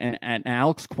happy, and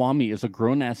Alex Kwame is a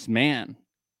grown-ass man.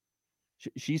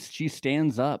 She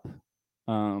stands up.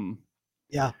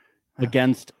 Yeah.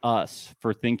 Against us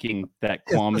for thinking that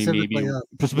Kwame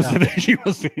she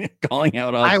was calling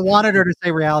out us. I wanted her to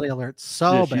say Reality Alert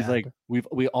so bad. She's like,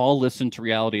 we all listen to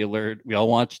Reality Alert. We all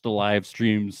watch the live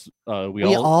streams. We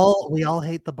all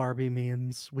hate the Barbie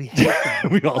memes. We hate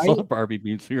them. We all saw the Barbie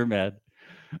memes. We were mad.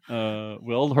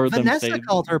 We all heard Vanessa them say.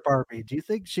 Called her Barbie. Do you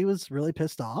think she was really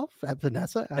pissed off at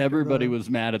Vanessa? Everybody was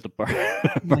mad at the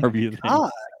Barbie thing.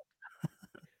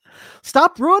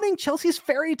 Stop ruining Chelsea's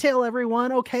fairy tale,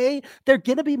 everyone, okay? They're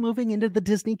going to be moving into the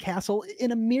Disney castle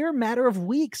in a mere matter of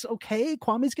weeks, okay?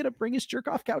 Kwame's going to bring his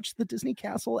jerk-off couch to the Disney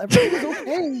castle. Everything's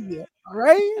okay, all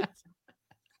right?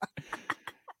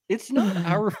 It's not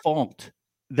our fault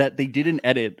that they did an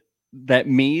edit that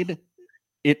made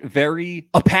it very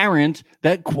apparent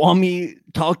that Kwame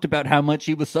talked about how much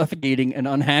he was suffocating and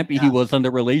unhappy he was on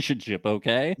the relationship,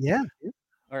 okay? Yeah.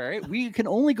 All right, we can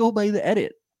only go by the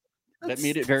edit. That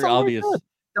made it very obvious.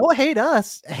 Don't hate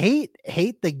us. Hate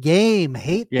the game.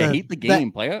 Hate the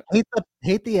game, player.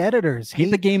 Hate the editors. Hate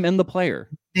the game and the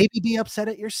player. Maybe be upset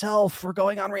at yourself for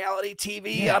going on reality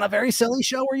TV on a very silly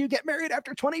show where you get married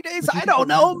after 20 days. I don't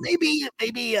know.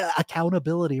 Maybe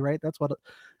accountability, right? That's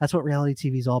what reality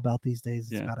TV is all about these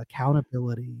days. It's about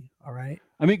accountability. All right.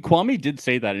 I mean, Kwame did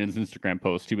say that in his Instagram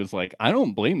post. He was like, "I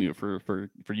don't blame you for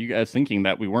you guys thinking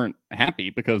that we weren't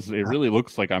happy, because it really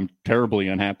looks like I'm terribly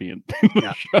unhappy in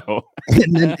the show."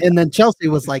 And then Chelsea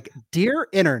was like, "Dear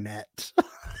internet,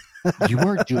 you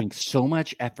are doing so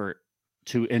much effort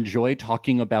to enjoy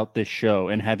talking about this show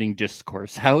and having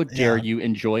discourse. How dare you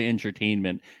enjoy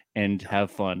entertainment and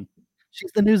have fun?"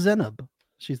 She's the new Zenub.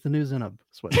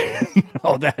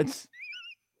 Oh, that's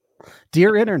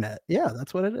Dear internet. Yeah,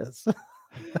 that's what it is.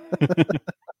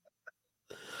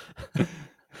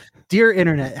 Dear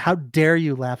internet, how dare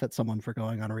you laugh at someone for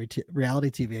going on reality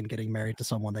TV and getting married to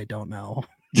someone they don't know?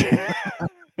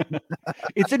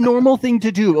 It's a normal thing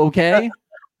to do, okay?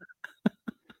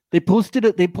 They posted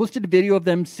a video of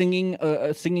them singing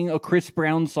a Chris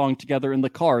Brown song together in the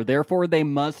car. Therefore, they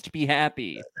must be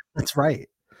happy. That's right.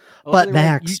 But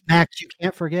Max, you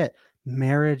can't forget,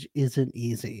 marriage isn't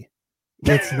easy.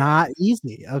 It's not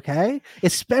easy, okay?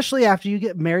 Especially after you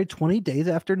get married 20 days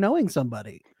after knowing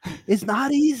somebody. It's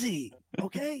not easy,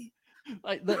 okay?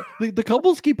 Like the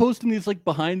couples keep posting these like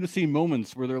behind the scene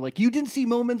moments where they're like, "You didn't see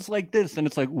moments like this," and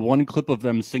it's like one clip of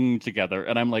them singing together,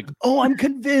 and I'm like, "Oh, I'm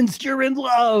convinced you're in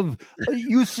love.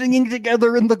 You singing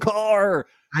together in the car.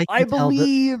 I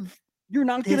believe you're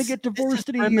not going to get divorced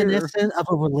in a year." Reminiscent of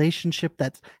a relationship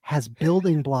that has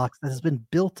building blocks that has been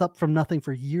built up from nothing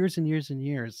for years and years and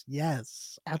years.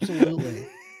 Yes, absolutely.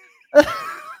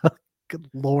 Good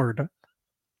Lord.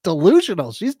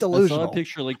 Delusional. She's delusional. I saw a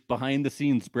picture like behind the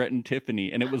scenes, Brett and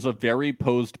Tiffany, and it was a very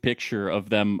posed picture of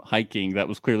them hiking that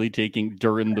was clearly taken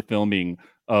during the filming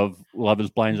of Love is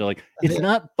Blind. They're like, it's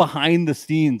not behind the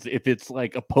scenes if it's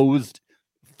like a posed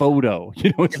photo.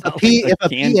 You know, it's if a PA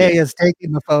is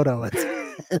taking the photo, it's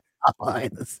not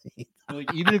behind the scenes.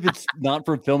 Like, even if it's not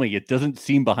for filming, it doesn't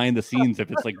seem behind the scenes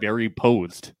if it's like very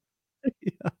posed.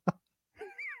 Yeah.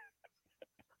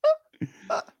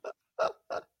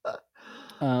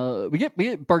 We get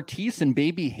Bartise and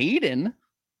baby Hayden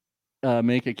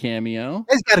make a cameo.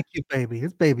 He's got a cute baby.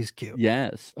 His baby's cute.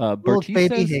 Yes. Bartise Bartise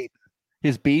baby says, Hayden.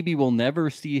 his baby will never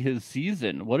see his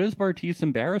season. What is Bartise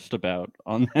embarrassed about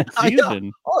on that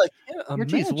season? Oh, I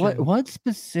can't imagine. What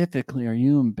specifically are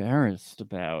you embarrassed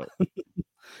about?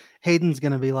 Hayden's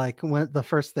gonna be like, the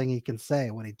first thing he can say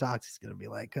when he talks, he's gonna be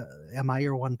like, "Am I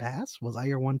your one pass? Was I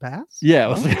your one pass?" Yeah.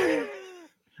 Was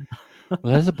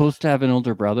I supposed to have an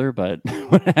older brother? But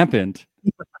what happened?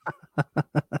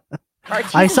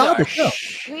 I saw the show.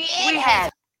 We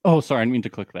had. Oh, sorry, I didn't mean to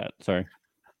click that. Sorry.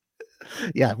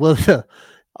 Yeah. Well,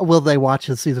 will they watch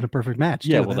the season of Perfect Match?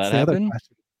 Yeah. Will that happen?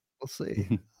 We'll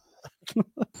see.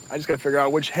 I just gotta figure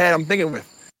out which head I'm thinking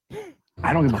with.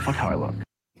 I don't give a fuck how I look.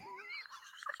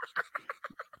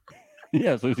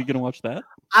 Yeah, so is he gonna watch that?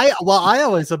 I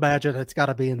always imagine it's got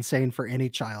to be insane for any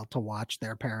child to watch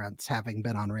their parents having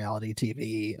been on reality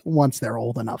TV once they're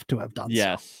old enough to have done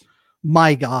yes. so.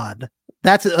 My God,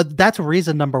 that's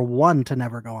reason number one to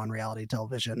never go on reality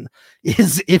television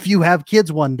is if you have kids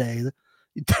one day,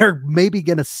 they're maybe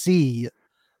gonna see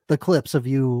the clips of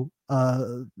you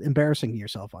embarrassing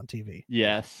yourself on TV.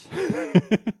 Yes.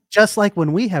 Just like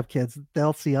when we have kids,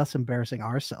 they'll see us embarrassing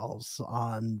ourselves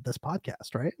on this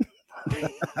podcast, right?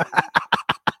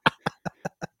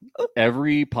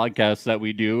 Every podcast that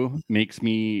we do makes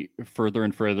me further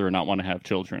and further not want to have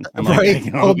children. I'm right?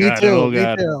 Like, oh, me God, too. oh, Me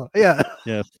God. too. Yeah.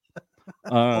 Yes.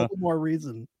 All the more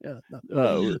reason. Yeah.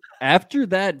 No. After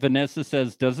that, Vanessa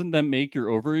says, "Doesn't that make your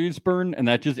ovaries burn?" And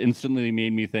that just instantly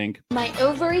made me think, My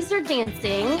ovaries are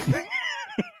dancing.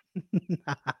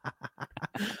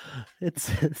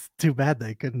 It's too bad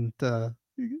they couldn't.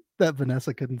 That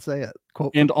Vanessa couldn't say it.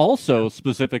 Quote. And also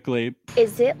specifically,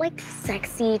 Is it like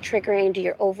sexy triggering to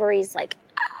your ovaries? Like,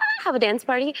 have a dance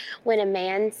party when a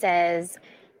man says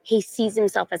he sees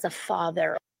himself as a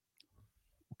father.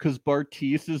 because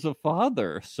Bartise is a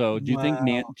father. So do you think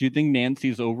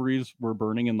Nancy's ovaries were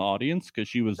burning in the audience because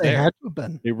she was They there? had to have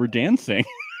been. They were dancing.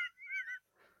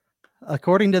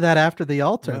 According to that, after the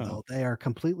altar, though, they are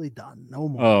completely done. No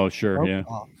more. Oh, sure, yeah.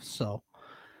 Off, so,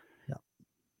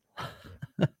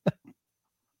 yeah.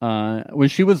 When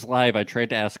she was live, I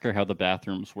tried to ask her how the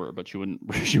bathrooms were, but she wouldn't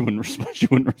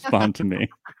respond to me.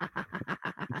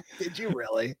 Did you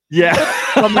really? Yeah.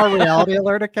 From our Reality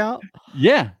Alert account?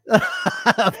 Yeah.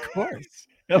 Of course.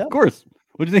 Of course.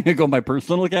 What do you think? I go my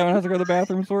personal account and ask her how the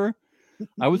bathrooms were?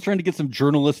 I was trying to get some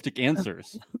journalistic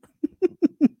answers.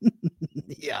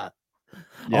 Yeah.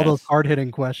 Yes. All those hard-hitting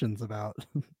questions about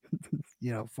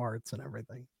farts and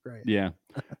everything. Great. Yeah.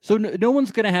 So no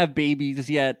one's gonna have babies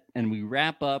yet, and we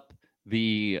wrap up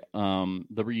the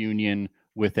reunion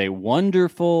with a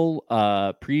wonderful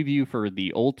preview for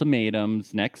the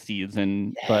ultimatums next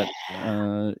season.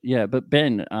 Yeah. But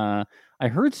Ben, I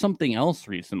heard something else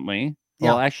recently.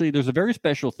 Yeah. Well, actually, there's a very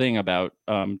special thing about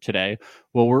today.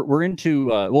 Well, we're into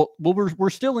we're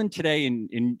still in today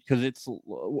in because it's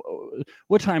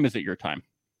what time is it your time?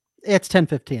 It's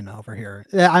 10:15 over here.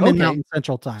 I'm in Mountain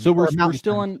Central Time. So we're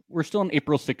still on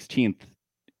April 16th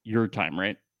your time,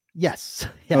 right? Yes.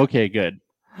 Yeah. Okay, good.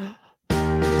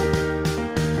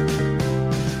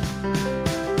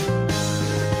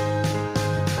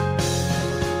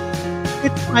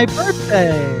 It's my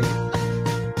birthday.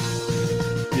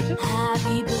 Is it?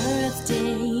 Happy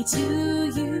birthday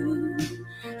to you.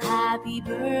 Happy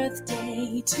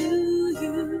birthday to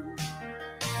you.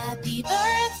 Happy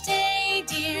birthday,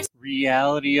 dear.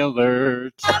 Reality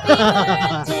alert. Happy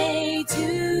birthday to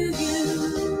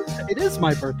you. It is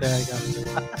my birthday, I guess.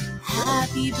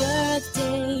 Happy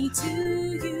birthday to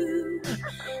you.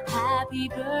 Happy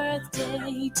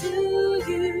birthday to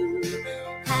you.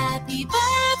 Happy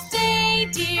birthday,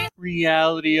 dear.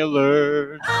 Reality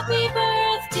alert. Happy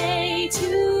birthday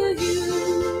to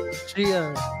you.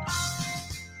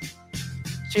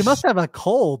 She must have a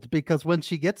cold because when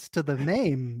she gets to the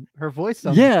name, her voice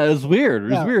sounds. Yeah, it's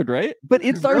weird. It's weird, right? But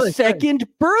it's our really second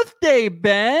birthday,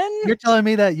 Ben. You're telling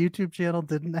me that YouTube channel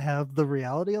didn't have the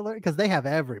reality alert? Because they have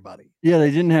everybody. Yeah, they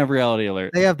didn't have reality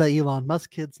alert. They have the Elon Musk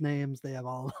kids' names. They have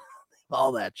all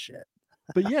that shit.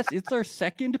 But yes, it's our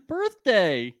second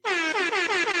birthday.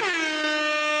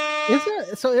 Is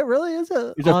it? So it really is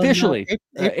It's officially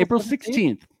April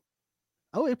 16th.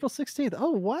 Oh, April 16th.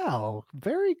 Oh, wow.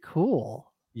 Very cool.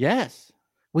 Yes.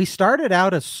 We started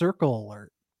out as Circle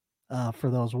Alert, for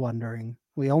those wondering.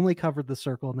 We only covered the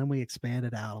Circle, and then we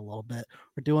expanded out a little bit.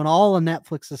 We're doing all of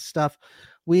Netflix's stuff.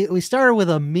 We started with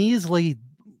a measly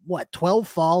 12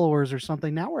 followers or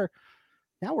something. Now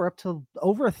we're up to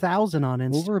over 1,000 on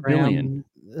Instagram. Over 1 billion.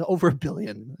 Over 1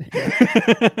 billion.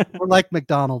 We're like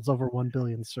McDonald's, over 1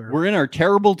 billion served. We're in our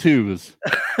terrible twos.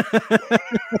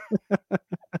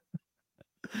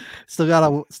 Still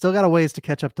got a ways to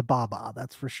catch up to Baba,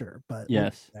 that's for sure. But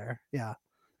yes, there, yeah.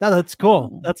 No, that's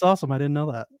cool. That's awesome. I didn't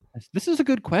know that. This is a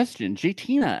good question.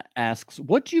 Jaytina asks,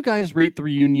 what do you guys rate the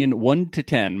reunion 1 to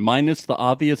 10, minus the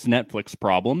obvious Netflix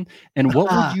problem? And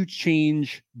what would you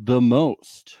change the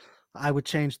most? I would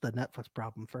change the Netflix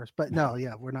problem first, but no,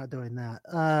 yeah, we're not doing that.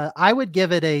 I would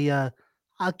give it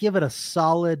I'll give it a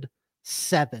solid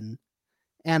 7.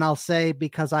 And I'll say,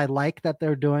 because I like that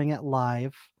they're doing it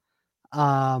live.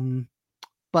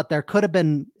 But it could have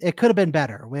been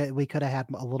better. We could have had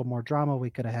a little more drama. We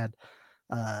could have had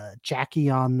Jackie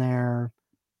on there.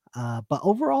 But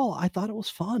overall, I thought it was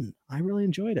fun. I really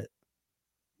enjoyed it.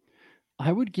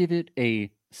 I would give it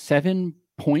a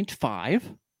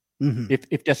 7.5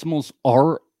 if decimals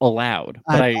are allowed.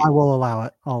 But I will allow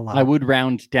it. I would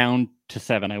round down to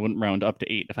 7. I wouldn't round up to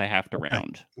 8 if I have to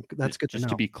round. That's good just to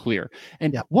know. To be clear.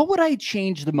 And what would I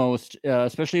change the most,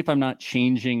 especially if I'm not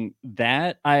changing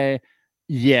that? I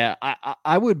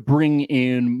would bring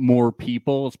in more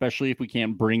people, especially if we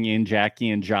can't bring in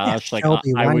Jackie and Josh. Like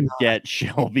Shelby, I would get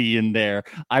Shelby in there.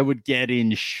 I would get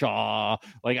in Shaw.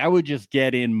 Like I would just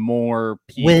get in more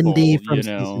people. Wendy from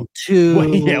season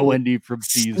 2. Yeah, Wendy from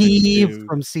season 2. Steve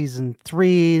from season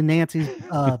 3. Nancy's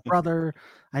brother.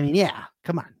 I mean, yeah,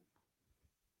 come on.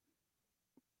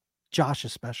 Josh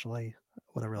especially.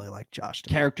 Would have really liked Josh.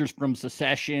 Characters from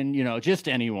Secession, just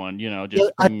anyone,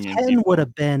 just a 10 would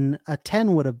have been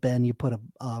you put a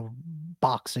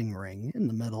boxing ring in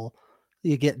the middle.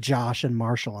 You get Josh and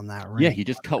Marshall in that ring. Yeah, he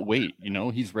just cut weight,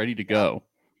 he's ready to go.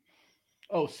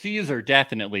 Oh, Caesar,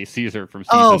 definitely Caesar from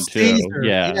season 2. Caesar,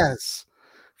 yeah. Yes.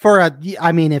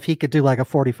 If he could do like a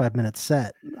 45-minute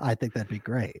set, I think that'd be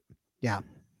great. Yeah.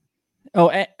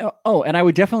 And I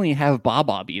would definitely have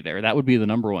Baba be there. That would be the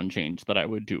number one change that I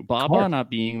would do. Baba not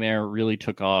being there really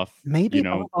took off. Maybe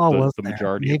the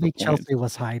majority. Maybe Chelsea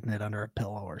was hiding it under a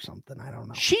pillow or something. I don't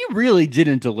know. She really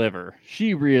didn't deliver.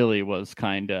 She really was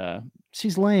kind of.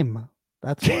 She's lame.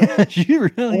 That's she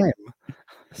really. Lame.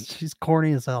 She's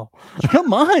corny as hell.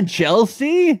 Come on,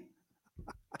 Chelsea.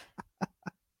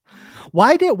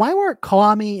 Why weren't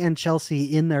Kwame and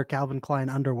Chelsea in their Calvin Klein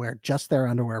underwear, just their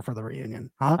underwear for the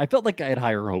reunion? Huh? I felt like I had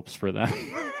higher hopes for them.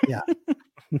 Yeah.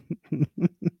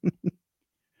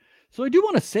 So I do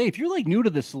want to say, if you're like new to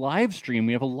this live stream,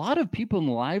 we have a lot of people in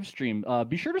the live stream.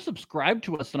 Be sure to subscribe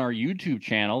to us on our YouTube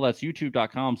channel. That's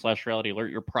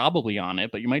youtube.com/realityalert. You're probably on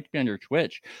it, but you might be on your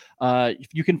Twitch.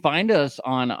 You can find us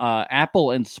on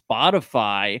Apple and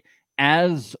Spotify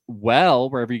as well,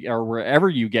 wherever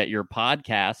you get your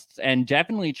podcasts, and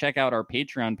definitely check out our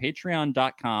Patreon,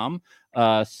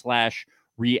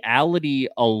 patreon.com/reality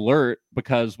alert,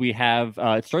 because we have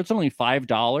it starts at only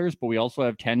 $5, but we also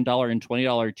have $10 and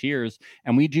 $20 tiers,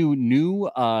 and we do new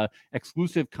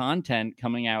exclusive content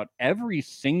coming out every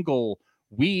single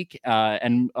week,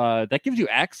 and that gives you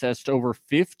access to over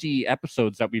 50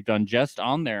 episodes that we've done just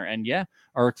on there. And yeah,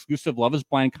 our exclusive Love is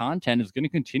Blind content is going to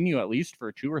continue at least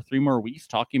for 2 or 3 more weeks,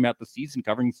 talking about the season,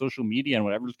 covering social media and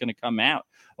whatever's going to come out,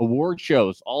 award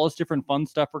shows, all this different fun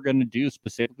stuff we're going to do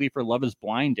specifically for Love is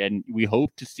Blind, and we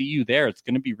hope to see you there. It's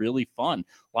going to be really fun.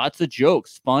 Lots of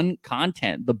jokes, fun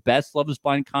content, the best Love is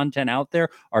Blind content out there.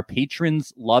 Our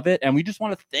patrons love it, and we just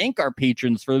want to thank our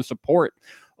patrons for the support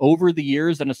over the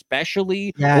years, and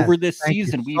especially over this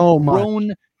season. We've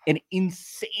grown an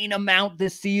insane amount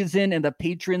this season, and the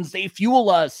patrons, they fuel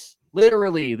us.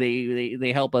 Literally,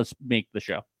 they help us make the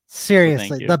show.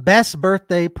 Seriously, the best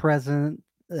birthday present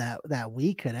that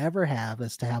we could ever have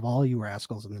is to have all you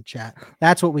rascals in the chat.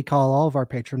 That's what we call all of our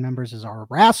patron members, is our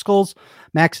rascals.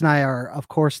 Max and I are, of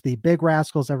course, the big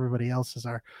rascals. Everybody else is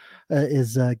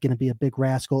going to be a big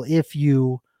rascal if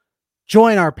you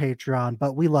join our Patreon.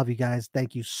 But we love you guys.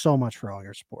 Thank you so much for all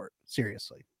your support.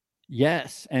 Seriously.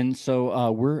 Yes, and so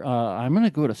I'm gonna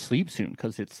go to sleep soon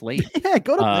because it's late. Yeah,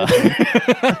 go to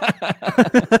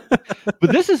bed.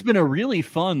 But this has been a really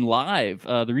fun live.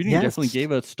 The reunion definitely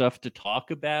gave us stuff to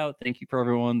talk about. Thank you for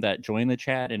everyone that joined the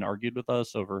chat and argued with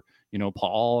us over,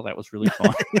 Paul. That was really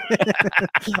fun.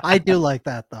 I do like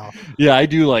that though. Yeah, I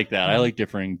do like that. I like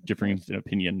differing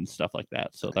opinion and stuff like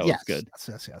that. So that was good.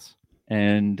 Yes.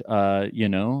 And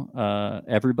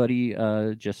everybody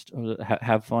just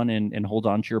have fun and hold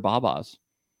on to your babas.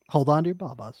 Hold on to your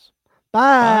babas.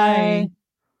 Bye.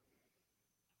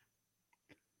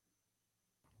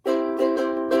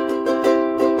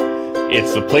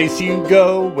 It's the place you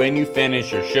go when you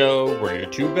finish your show. We're your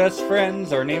 2 best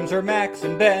friends. Our names are Max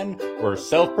and Ben. We're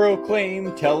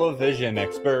self-proclaimed television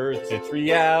experts. It's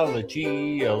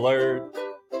Reality Alert.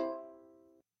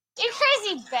 You're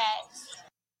crazy, Ben.